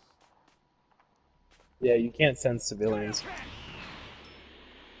 Yeah, you can't send civilians.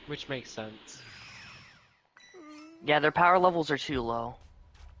 Which makes sense. Yeah, their power levels are too low.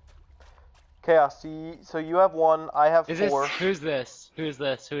 Chaos, so you have 1, I have Is 4. this? Who's this? Who's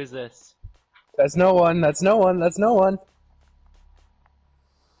this? Who is this? That's no one. That's no one. That's no one.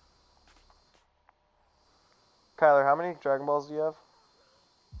 Kyler, how many Dragon Balls do you have?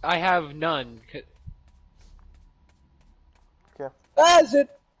 I have none. Okay. That's it.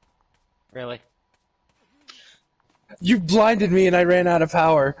 Really? You blinded me and I ran out of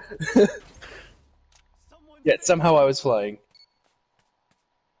power. Yet somehow I was flying.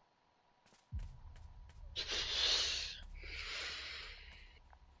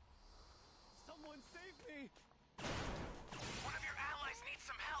 Someone save me! One of your allies needs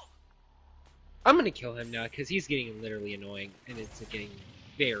some help! I'm gonna kill him now because he's getting literally annoying, and it's getting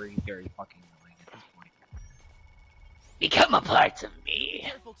very, very fucking annoying at this point. Become a part of me.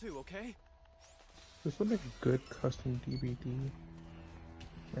 Careful too, okay? This would make a good custom DVD.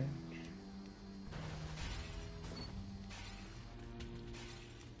 Right?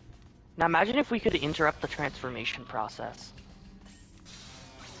 Now imagine if we could interrupt the transformation process.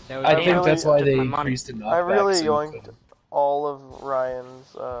 That would I be- think that's why took they my money. increased the knockback. I really so you yoinked could- all of Ryan's,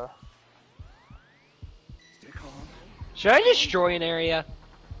 Stay calm. Should I destroy an area?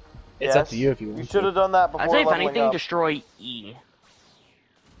 It's up to you if you want You should have to. done that before I'd say if leveling anything, up. destroy E.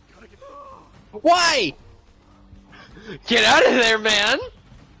 Why? Get out of there, man!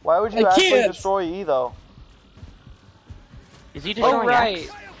 Why would you I actually can't. destroy E, though? Is he Oh destroying right.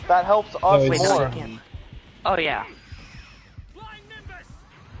 X? That helps us it's Wait, no, more. you can't. Oh yeah. Blind Nimbus!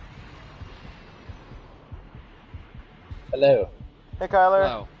 Hello. Hey, Kyler.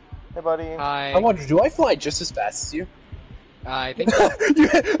 Hello. Hey, buddy. Hi. I wonder, do I fly just as fast as you? I think.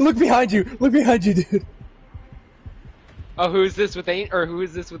 Look behind you! Look behind you, dude! Oh, who is this with who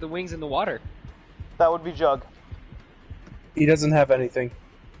is this with the wings in the water? That would be Jug. He doesn't have anything.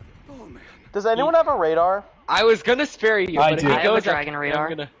 Oh man. Does anyone have a radar? I was gonna spare you, I but do. if I he have a goes up, dragon radar.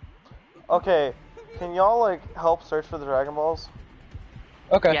 I'm gonna... Okay, can y'all, like, help search for the Dragon Balls?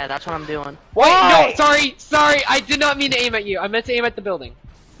 Okay. Yeah, that's what I'm doing. Wait, Why? no, sorry, I did not mean to aim at you. I meant to aim at the building.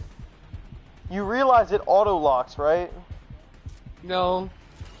 You realize it auto-locks, right? No.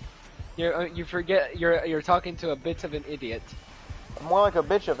 You forget, you're talking to a bit of an idiot. I'm more like a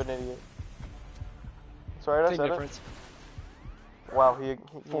bitch of an idiot. Sorry, I Same said difference. it. Wow, he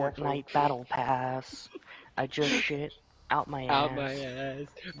actually... Fortnite Battle Pass. I just shit out my ass. Out my ass.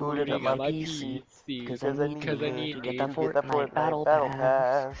 Booted Booting up on my my PC. PC. Cause I need Because I it need to get it. that You get that Fortnite Battle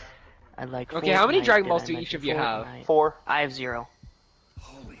Pass. I like Okay, how many Fortnite, Dragon did Balls I do mention each of you have? Fortnite? 4. I have 0.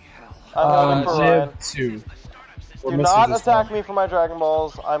 Holy hell. I'm holding for I Ryan. have 2. We're Do missing not just attack one. me for my Dragon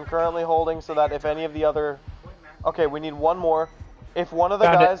Balls. I'm currently holding so that if any of the other... Okay, we need one more. If one of the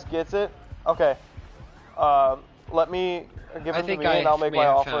Found it. guys gets it... Okay. Let me give I him to think me I and I'll make may my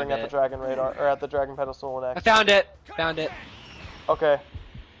have offering found at the it. Dragon Radar, or at the Dragon Pedestal I next. found it. Found it. Okay.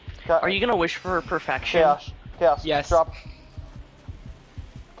 Are you gonna wish for perfection? Chaos. Yes. Drop.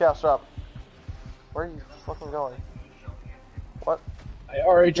 Chaos, drop. Where are you fucking going? What? I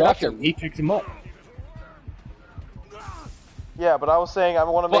already dropped Dropped him. He picked him up. Yeah, but I was saying I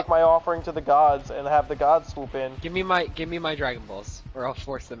want to make What? my offering to the gods and have the gods swoop in. Give me my Dragon Balls, or I'll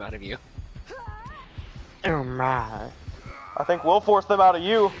force them out of you. Oh my. I think we'll force them out of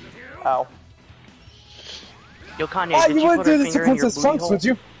you. Ow. Yo, Kanye, Ah, did you you wouldn't put a do this to finger in your Princess booty Trunks, hole? would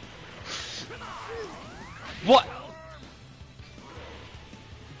you? What?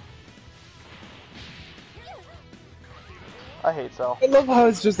 I hate Cell. I love how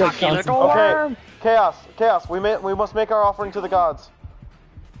it's just like Cocky constant. little Okay, worm. Chaos. We must make our offering to the gods.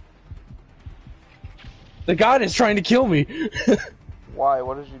 The god is trying to kill me. Why?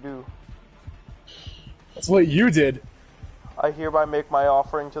 What did you do? That's what you did. I hereby make my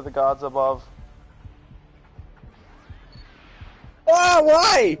offering to the gods above. Ah,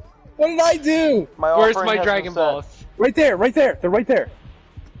 why? What did I do? My Where's offering my has Dragon been set. Balls? Right there, right there. They're right there.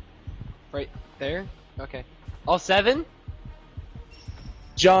 Right there? Okay. All 7?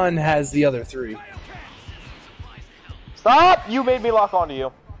 John has the other 3. Stop! You made me lock onto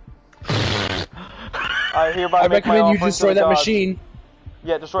you. I hereby I make my recommend you offering destroy to the that gods. machine.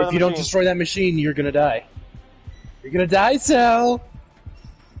 Yeah, destroy If the you machine. don't destroy that machine, you're gonna die. You're gonna die, Cell.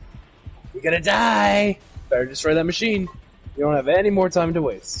 You're gonna die. Better destroy that machine. You don't have any more time to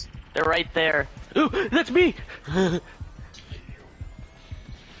waste. They're right there. Ooh, that's me!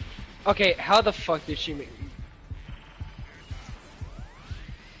 Okay, how the fuck did she make...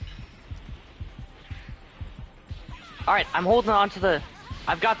 Alright, I'm holding on to the...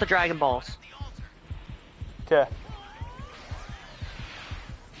 I've got the Dragon Balls. Okay.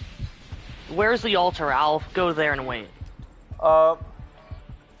 Where's the altar? I'll go there and wait. Uh,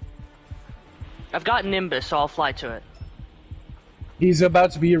 I've got Nimbus, so I'll fly to it. He's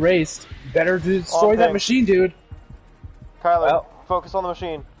about to be erased. Better destroy that Okay. machine, dude. Kyler, Well. focus on the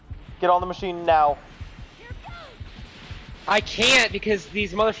machine. Get on the machine now. I can't because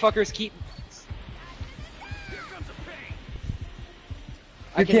these motherfuckers keep.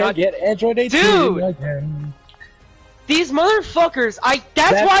 I You cannot can't get Android 18 Dude! again. These motherfuckers. That's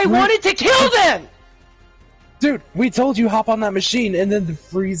That's why I rude. wanted to kill them. Dude, we told you hop on that machine, and then the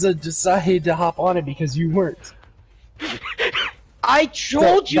Frieza decided to hop on it because you weren't. I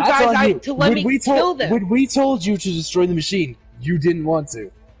told you That's guys on you. to let me kill them. When we told you to destroy the machine, you didn't want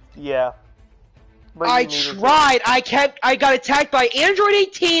to. Yeah. But you I needed to. tried. I got attacked by Android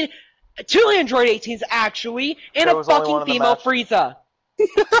 18, 2 Android 18s actually, and There a was only fucking one in the female match.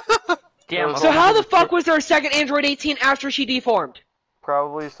 Frieza. Damn, So how the fuck was there a second Android 18 after she deformed?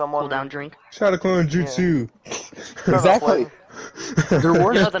 Probably someone. Cooldown drink? Shadow Clone Jutsu. Exactly. There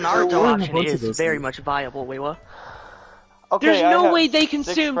were Yeah, the Naruto there were a option bunch of is those very things. much viable, Weiwa. Okay, There's I no have way they 6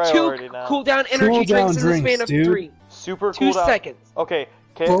 consume 2 priority now. cooldown energy Cooldown drinks in the drinks, span of dude. 3. Super 2 cooldown. seconds. Okay.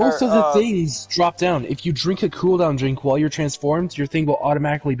 Both of the things drop down. If you drink a cooldown drink while you're transformed, your thing will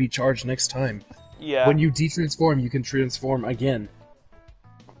automatically be charged next time. Yeah. When you detransform, you can transform again.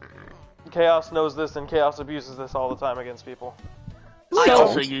 Chaos knows this, and Chaos abuses this all the time against people. I So-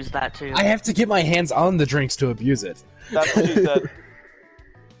 also use that too. I have to get my hands on the drinks to abuse it. That's what she said.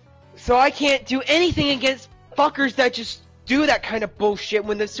 So I can't do anything against fuckers that just do that kind of bullshit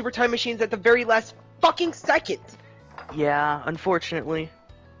when the super time machine's at the very last fucking second. Yeah, unfortunately.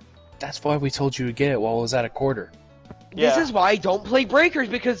 That's why we told you to get it while it was at a quarter. Yeah. This is why I don't play breakers,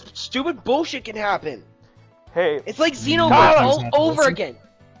 because stupid bullshit can happen. Hey, It's like Xenoblade Tyler! all Not over listen. again.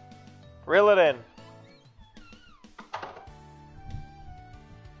 reel it in.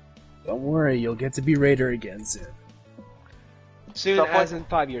 Don't worry, you'll get to be Raider again soon. Soon, Stuff as like- in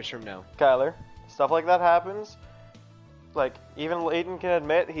 5 years from now. Kyler, stuff like that happens. Like, even Layton can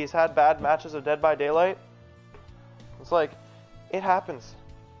admit he's had bad matches of Dead by Daylight. It's like, it happens.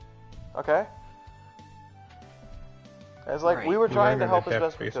 Okay? It's like, Right. we were trying to Learning help the as heft,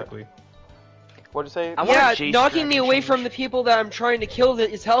 best we could. basically. What'd you say? I want a Yeah, Jace knocking me Dragon away change. from the people that I'm trying to kill that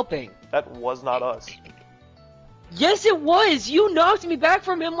is helping. That was not us. Yes, it was! You knocked me back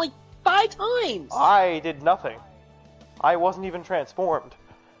from him like 5 times! I did nothing. I wasn't even transformed.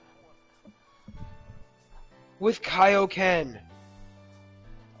 With Kaioken.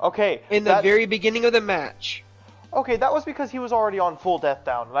 Okay. In the that- very beginning of the match. Okay, that was because he was already on full death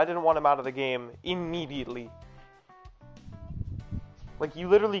down, and I didn't want him out of the game immediately. Like, you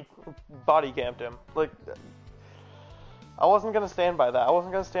literally body camped him. Like, I wasn't gonna stand by that. I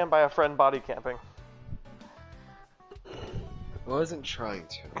wasn't gonna stand by a friend body camping. I wasn't trying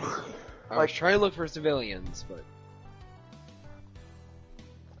to. I Like- was trying to look for civilians, but...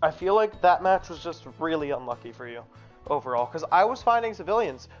 I feel like that match was just really unlucky for you, overall. Because I was finding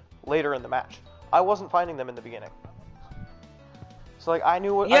civilians later in the match. I wasn't finding them in the beginning. So, like, I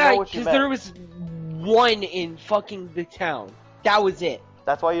know what you because meant. there was one in fucking the town. That was it.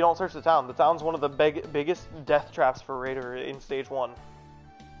 That's why you don't search the town. The town's one of the biggest death traps for Raider in Stage 1.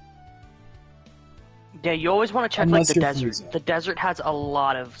 Yeah, you always want to check Unless like the you're desert. Frieza. The desert has a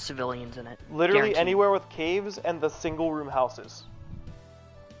lot of civilians in it. Literally Guaranteed. anywhere with caves and the single room houses.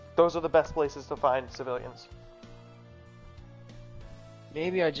 Those are the best places to find civilians.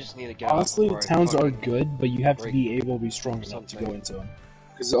 Maybe I just need to get Honestly, off the before I towns are fucking- good, but you have to break be able to be strong enough to something. go into them.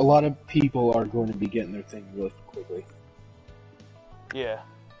 Because a lot of people are going to be getting their thing really quickly. Yeah.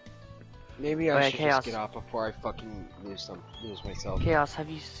 Maybe I Alright, should Chaos. just get off before I fucking lose myself. Chaos, have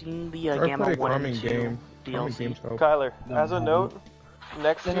you seen the I Gamma play a 1 and calming 2 game. Calming DLC? games help. Kyler, No, as a no. note,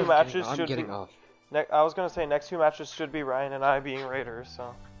 next Then two I'm matches getting, I'm should getting be... off. I was gonna say, next two matches should be Ryan and I being Raiders,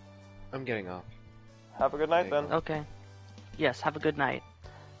 so... I'm getting off. Have a good night then. Okay. Yes, have a good night.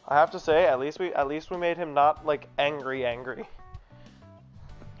 I have to say, at least we made him not, like, angry.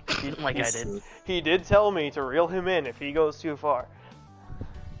 Like I did. He did tell me to reel him in if he goes too far.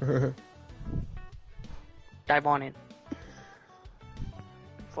 Dive on it.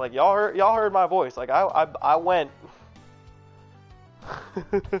 It's like, y'all heard my voice. Like, I went.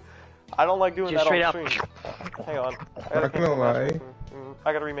 I don't like doing Just that on straight stream. Hang on. Not gonna lie.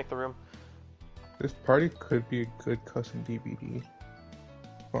 I gotta remake the room. This party could be a good custom DVD.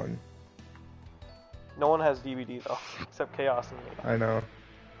 Fun. No one has DVD though, except Chaos and me. I know.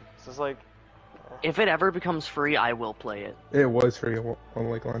 It's just like, If it ever becomes free, I will play it. It was free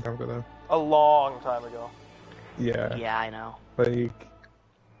like a long time ago though. a long time ago. Yeah. Yeah, I know. Like,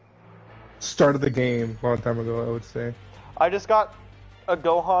 start of the game, a long time ago, I would say. I just got a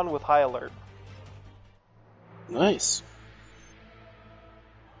Gohan with high alert. Nice.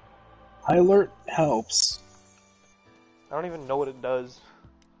 High alert helps. I don't even know what it does.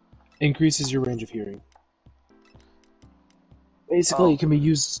 Increases your range of hearing. Basically, it can be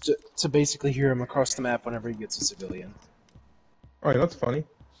used to basically hear him across the map whenever he gets a civilian. Oh, yeah, that's funny.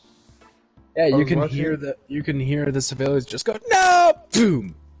 Yeah, I you was can watching- hear the civilians just go no,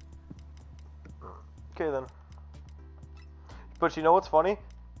 boom. Okay then. But you know what's funny?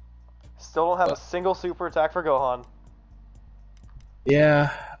 Still don't have a single super attack for Gohan.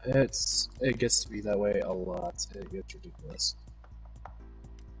 Yeah, it gets to be that way a lot. It gets ridiculous.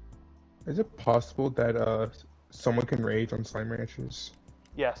 Is it possible that someone can rage on Slime Ranches?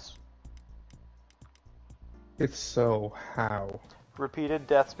 Yes. If so, how? Repeated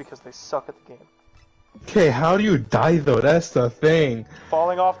deaths because they suck at the game. Okay, how do you die though? That's the thing.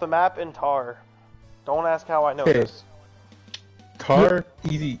 Falling off the map in tar. Don't ask how I know Okay. this. Tar,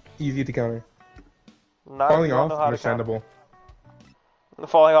 easy to counter. Not Falling you don't off, know how to understandable. count.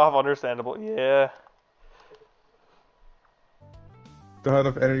 Falling off, understandable. Yeah. Don't have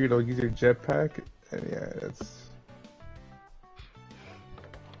enough energy to use your jetpack, and yeah, it's.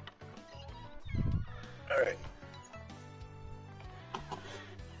 Alright.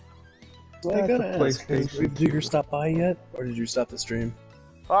 That's I a gotta ask, has PlayStation Grave Digger stopped by yet, or did you stop the stream?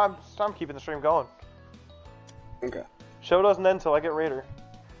 I'm keeping the stream going. Okay. Show doesn't end till I get Raider.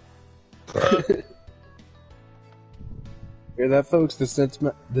 Hear that, folks? This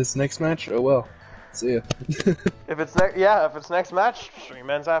next match? Oh well. See ya. If it's next match, stream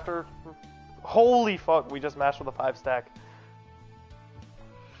ends after. Holy fuck! We just matched with a 5-stack.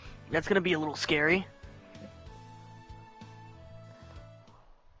 That's gonna be a little scary.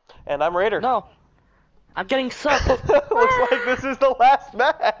 And I'm Raider. No. I'm getting sucked. Looks like this is the last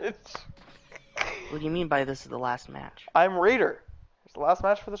match. What do you mean by this is the last match? I'm Raider. It's the last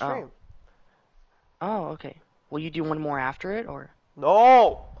match for the stream. Oh, okay. Will you do one more after it, or?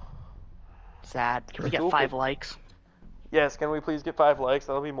 No! Sad. Can we get Stupid. 5 likes? Yes, can we please get 5 likes?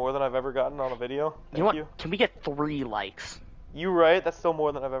 That'll be more than I've ever gotten on a video. Thank You know what? you. Can we get 3 likes? You right, that's still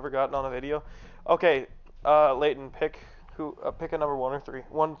more than I've ever gotten on a video. Okay, Leighton, pick a number 1 or 3.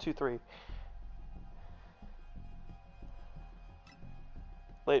 1, 2, 3.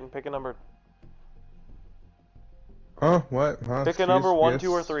 Leighton, pick a number. Huh? What? Huh? Pick a number Excuse- 1, yes.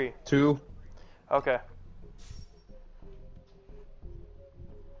 2, or 3. 2. Okay.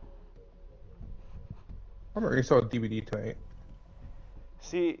 I'm already saw a DVD tonight.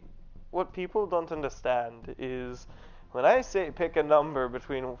 See, what people don't understand is when I say pick a number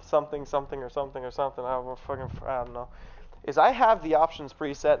between something, something, or something, or something, I don't know, is I have the options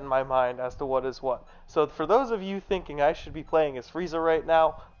preset in my mind as to what is what. So for those of you thinking I should be playing as Frieza right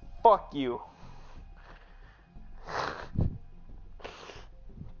now, fuck you.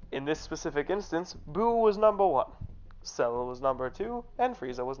 In this specific instance, Boo was number 1, Cell was number 2, and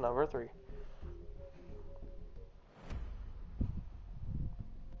Frieza was number 3.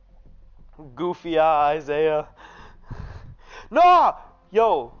 Goofy Isaiah. No!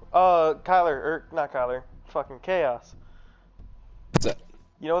 Yo, not Kyler, fucking Chaos. What's that?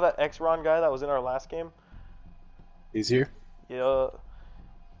 You know that X-Ron guy that was in our last game? He's here? Yeah.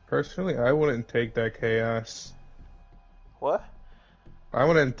 Personally, I wouldn't take that chaos. What? I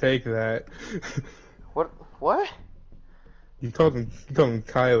wouldn't take that. What? You called him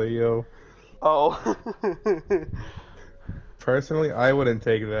Kylie, yo. Oh. Personally, I wouldn't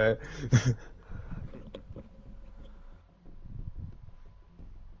take that.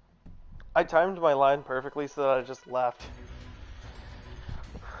 I timed my line perfectly so that I just left.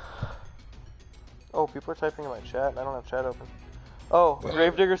 Oh, people are typing in my chat and I don't have chat open. Oh,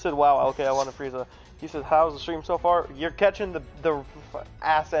 Gravedigger said, wow, okay, I want to Frieza. He says, how's the stream so far? You're catching the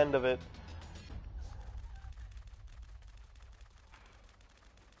ass end of it.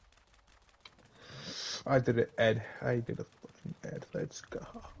 I did it, Ed. I did a fucking Ed. Let's go.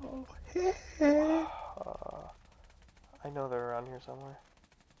 I know they're around here somewhere.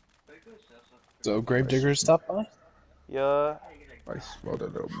 So Gravedigger stopped by? Yeah. I smelled a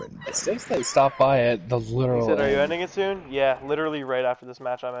little mint. It says they stopped by at the literal He said, are you end. ending it soon? Yeah, literally right after this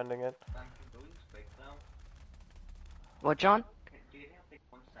match I'm ending it. What, John?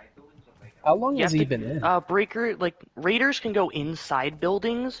 How long You has have he to- been in? Raiders can go inside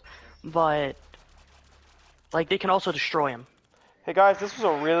buildings, but they can also destroy them. Hey guys, this was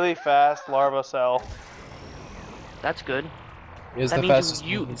a really fast larva cell. That's good. He is That the means fastest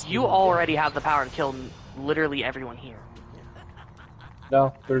you moving speed you in the already have the power to kill everyone here. game.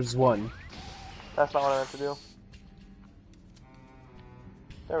 No, there's one. That's not what I meant to do.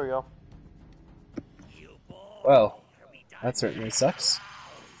 There we go. Well, that certainly sucks.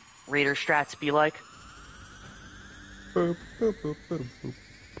 Raider strats be like. Boop, boop, boop, boop, boop.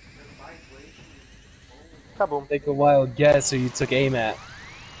 Kaboom. Take a wild guess who you took aim at.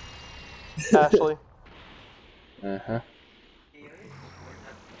 Ashley. Uh-huh.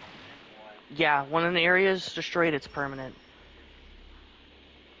 Yeah, when an area is destroyed, it's permanent.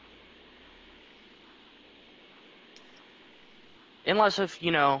 Unless if,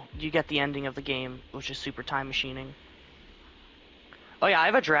 you know, you get the ending of the game, which is super time machining. Oh yeah, I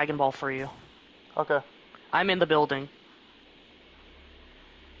have a Dragon Ball for you. Okay. I'm in the building.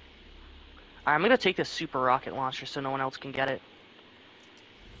 Alright, I'm gonna take this super rocket launcher so no one else can get it.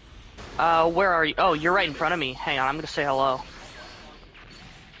 Where are you? Oh, you're right in front of me. Hang on, I'm gonna say hello.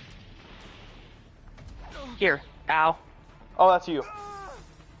 Here. Ow. Oh, that's you.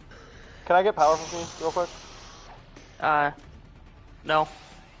 Can I get power from me real quick? No.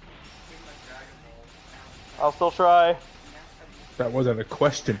 I'll still try. That wasn't a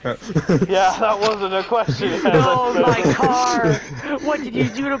question. Huh? Yeah, that wasn't a question. No, my car! What did you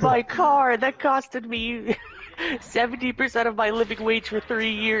do to my car? That costed me 70% of my living wage for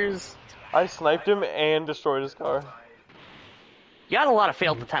 3 years. I sniped him and destroyed his car. You had a lot of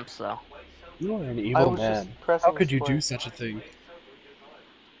failed attempts, though. You are an I evil was just man. pressing How could you display. do such a thing?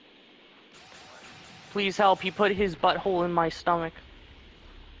 Please help, he put his butthole in my stomach.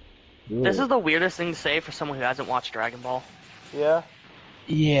 This is the weirdest thing to say for someone who hasn't watched Dragon Ball. Yeah?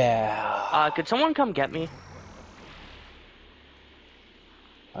 Yeah. Could someone come get me?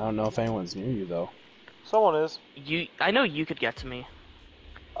 I don't know if anyone's near you though. Someone is. I know you could get to me.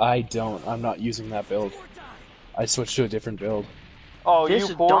 I don't. I'm not using that build. I switched to a different build. Oh, This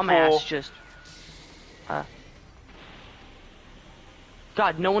you poor dumbass fool. just...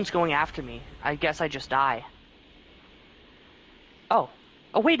 God, no one's going after me. I guess I just die. Oh.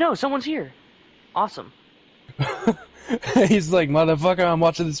 Oh wait, no, someone's here. Awesome. He's like, motherfucker, I'm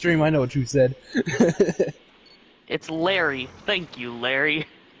watching the stream. I know what you said. It's Larry. Thank you, Larry.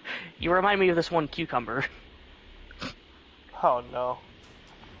 You remind me of this one cucumber. Oh no.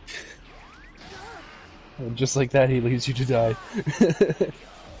 And just like that, he leaves you to die.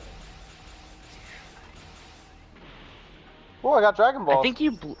 Oh, I got Dragon Balls. I think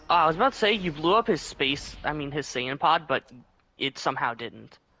you I was about to say you blew up his his Saiyan pod, but it somehow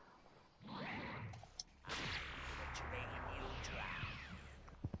didn't.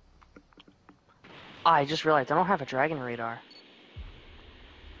 I just realized I don't have a dragon radar.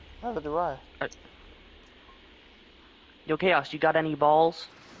 Neither do I. Yo, Chaos, you got any balls?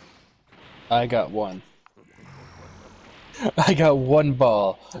 I got one. I got one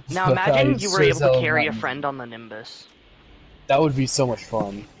ball. Now but imagine I you were sure able as to hell carry a not- friend on the Nimbus. That would be so much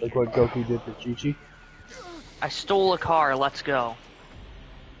fun. Like what Goku did for Chi-Chi. I stole a car, let's go.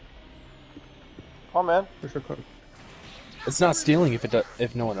 Oh man. Where's your car? It's not stealing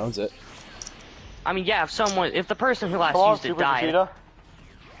if no one owns it. I mean, yeah, if the person who last Come on, used it Super died.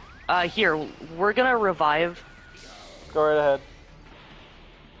 Vegeta. Here, we're gonna revive. Go right ahead.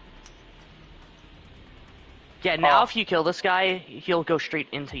 Yeah, now Oh. if you kill this guy, he'll go straight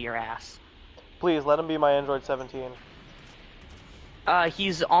into your ass. Please, let him be my Android 17.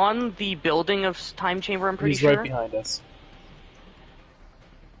 He's on the building of Time Chamber, I'm pretty He's sure. right behind us.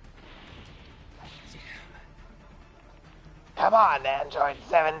 Come on, Android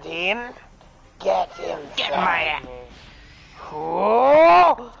 17. Get him. Get my ass.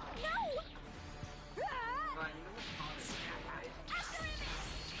 Oh!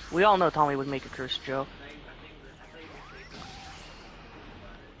 We all know Tommy would make a cursed joke.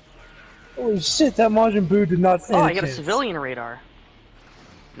 Holy shit, that Majin Buu did not stand Oh, a I got a chance. civilian radar.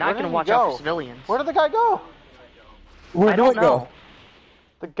 Now Where I can did he watch out go? for civilians. Where did the guy go? Where'd I don't it know. go?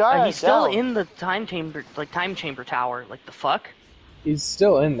 The guy He's still down. in the time chamber tower. Like the fuck? He's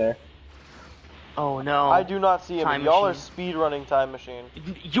still in there. Oh no. I do not see him. Time Y'all are machine. speed running Time Machine.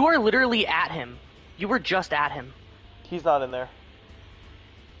 You are literally at him. You were just at him. He's not in there.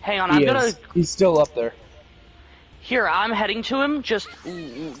 Hang on, He I'm gonna. is. He's still up there. Here, I'm heading to him. Just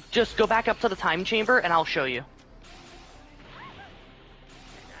go back up to the time chamber, and I'll show you.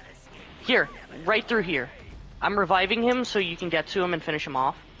 Here, right through here. I'm reviving him so you can get to him and finish him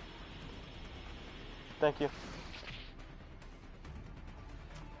off. Thank you.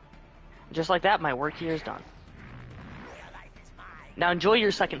 Just like that, my work here is done. Now enjoy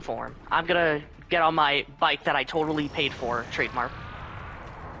your second form. I'm gonna get on my bike that I totally paid for, trademark.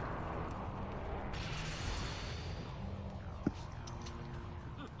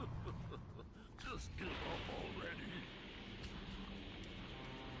 Just give up already.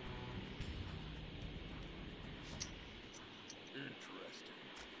 Interesting.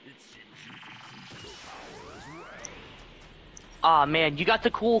 Aw, man, you got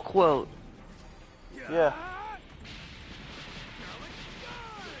the cool quote. Yeah.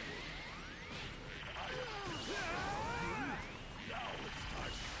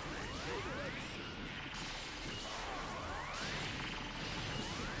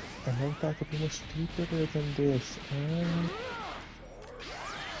 I think that could be more stupider than this.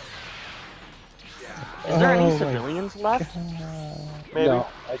 Is there any Oh my civilians left? Maybe. No,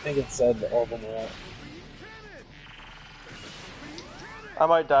 I think it said all of them are out. I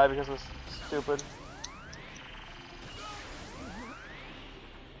might die because it's stupid.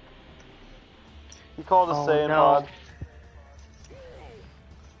 He called a Oh, Saiyan no. pod.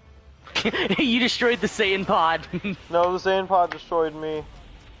 You destroyed the Saiyan pod. No, the Saiyan pod destroyed me.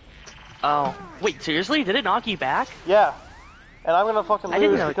 Oh. Wait, seriously? Did it knock you back? Yeah. And I'm gonna fucking I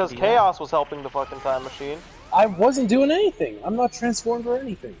didn't lose know it because could do that. Chaos was helping the fucking time machine. I wasn't doing anything. I'm not transformed or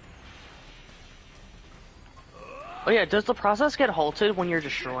anything. Oh yeah, does the process get halted when you're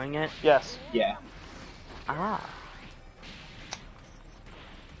destroying it? Yes. Yeah. Ah.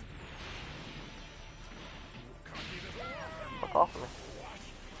 Fuck off of me.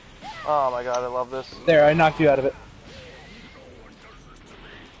 Oh my god, I love this. There, I knocked you out of it.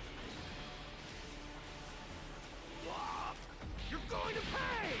 You're going to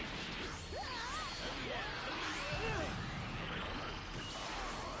pay!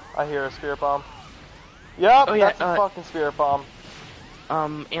 I hear a spirit bomb. Yep, Oh, yeah, that's a fucking spirit bomb.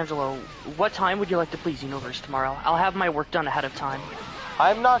 Angelo, what time would you like to please Universe tomorrow? I'll have my work done ahead of time.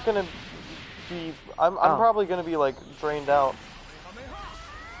 I'm not gonna be. I'm Oh. probably gonna be like drained out.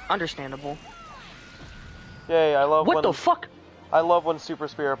 Understandable. Yay! I love What when the fuck? I love when super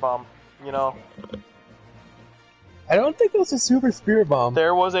spirit bomb. You know, I don't think it was a super spirit bomb.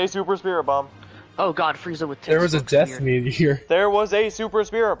 there was a super spirit bomb. Oh god, Frieza with There was a looks death weird. meteor. There was a super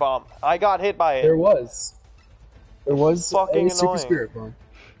spirit bomb. I got hit by it. There was. There was Fucking a super annoying. spirit bomb.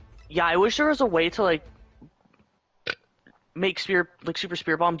 Yeah, I wish there was a way to like make Super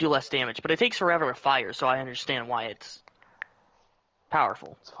Spear Bomb do less damage, but it takes forever to fire, so I understand why it's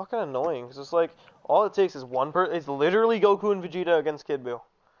powerful. It's fucking annoying because it's like all it takes is one person. It's literally Goku and Vegeta against Kid Buu.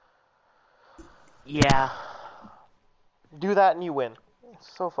 Yeah. Do that and you win.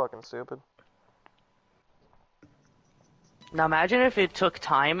 It's so fucking stupid. Now imagine if it took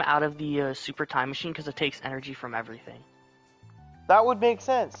time out of the Super Time Machine because it takes energy from everything. That would make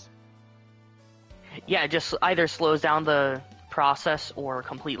sense. Yeah, it just either slows down the process or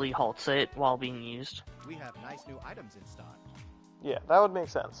completely halts it while being used. We have nice new items in stock. Yeah, that would make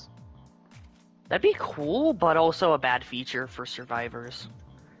sense. That'd be cool, but also a bad feature for survivors.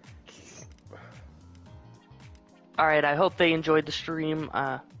 Alright, I hope they enjoyed the stream.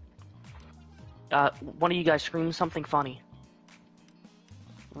 One of you guys scream something funny.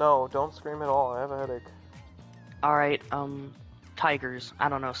 No, don't scream at all. I have a headache. Alright, tigers. I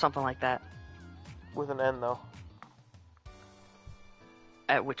don't know, something like that. With an N though.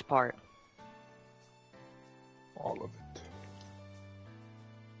 At which part? All of it.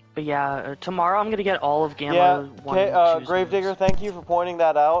 But yeah, tomorrow I'm gonna get all of Gamma Yeah, 1 and 2's Gravedigger, moves. thank you for pointing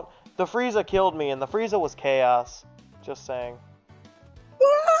that out. The Frieza killed me, and the Frieza was chaos. Just saying.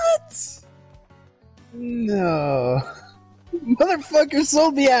 What? No. Motherfucker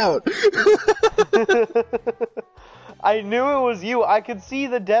sold me out. I knew it was you. I could see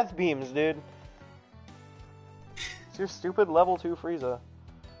the death beams, dude. It's your stupid level 2 Frieza.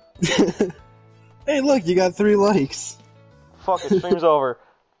 Hey, look, you got 3 likes. Fuck it, stream's over.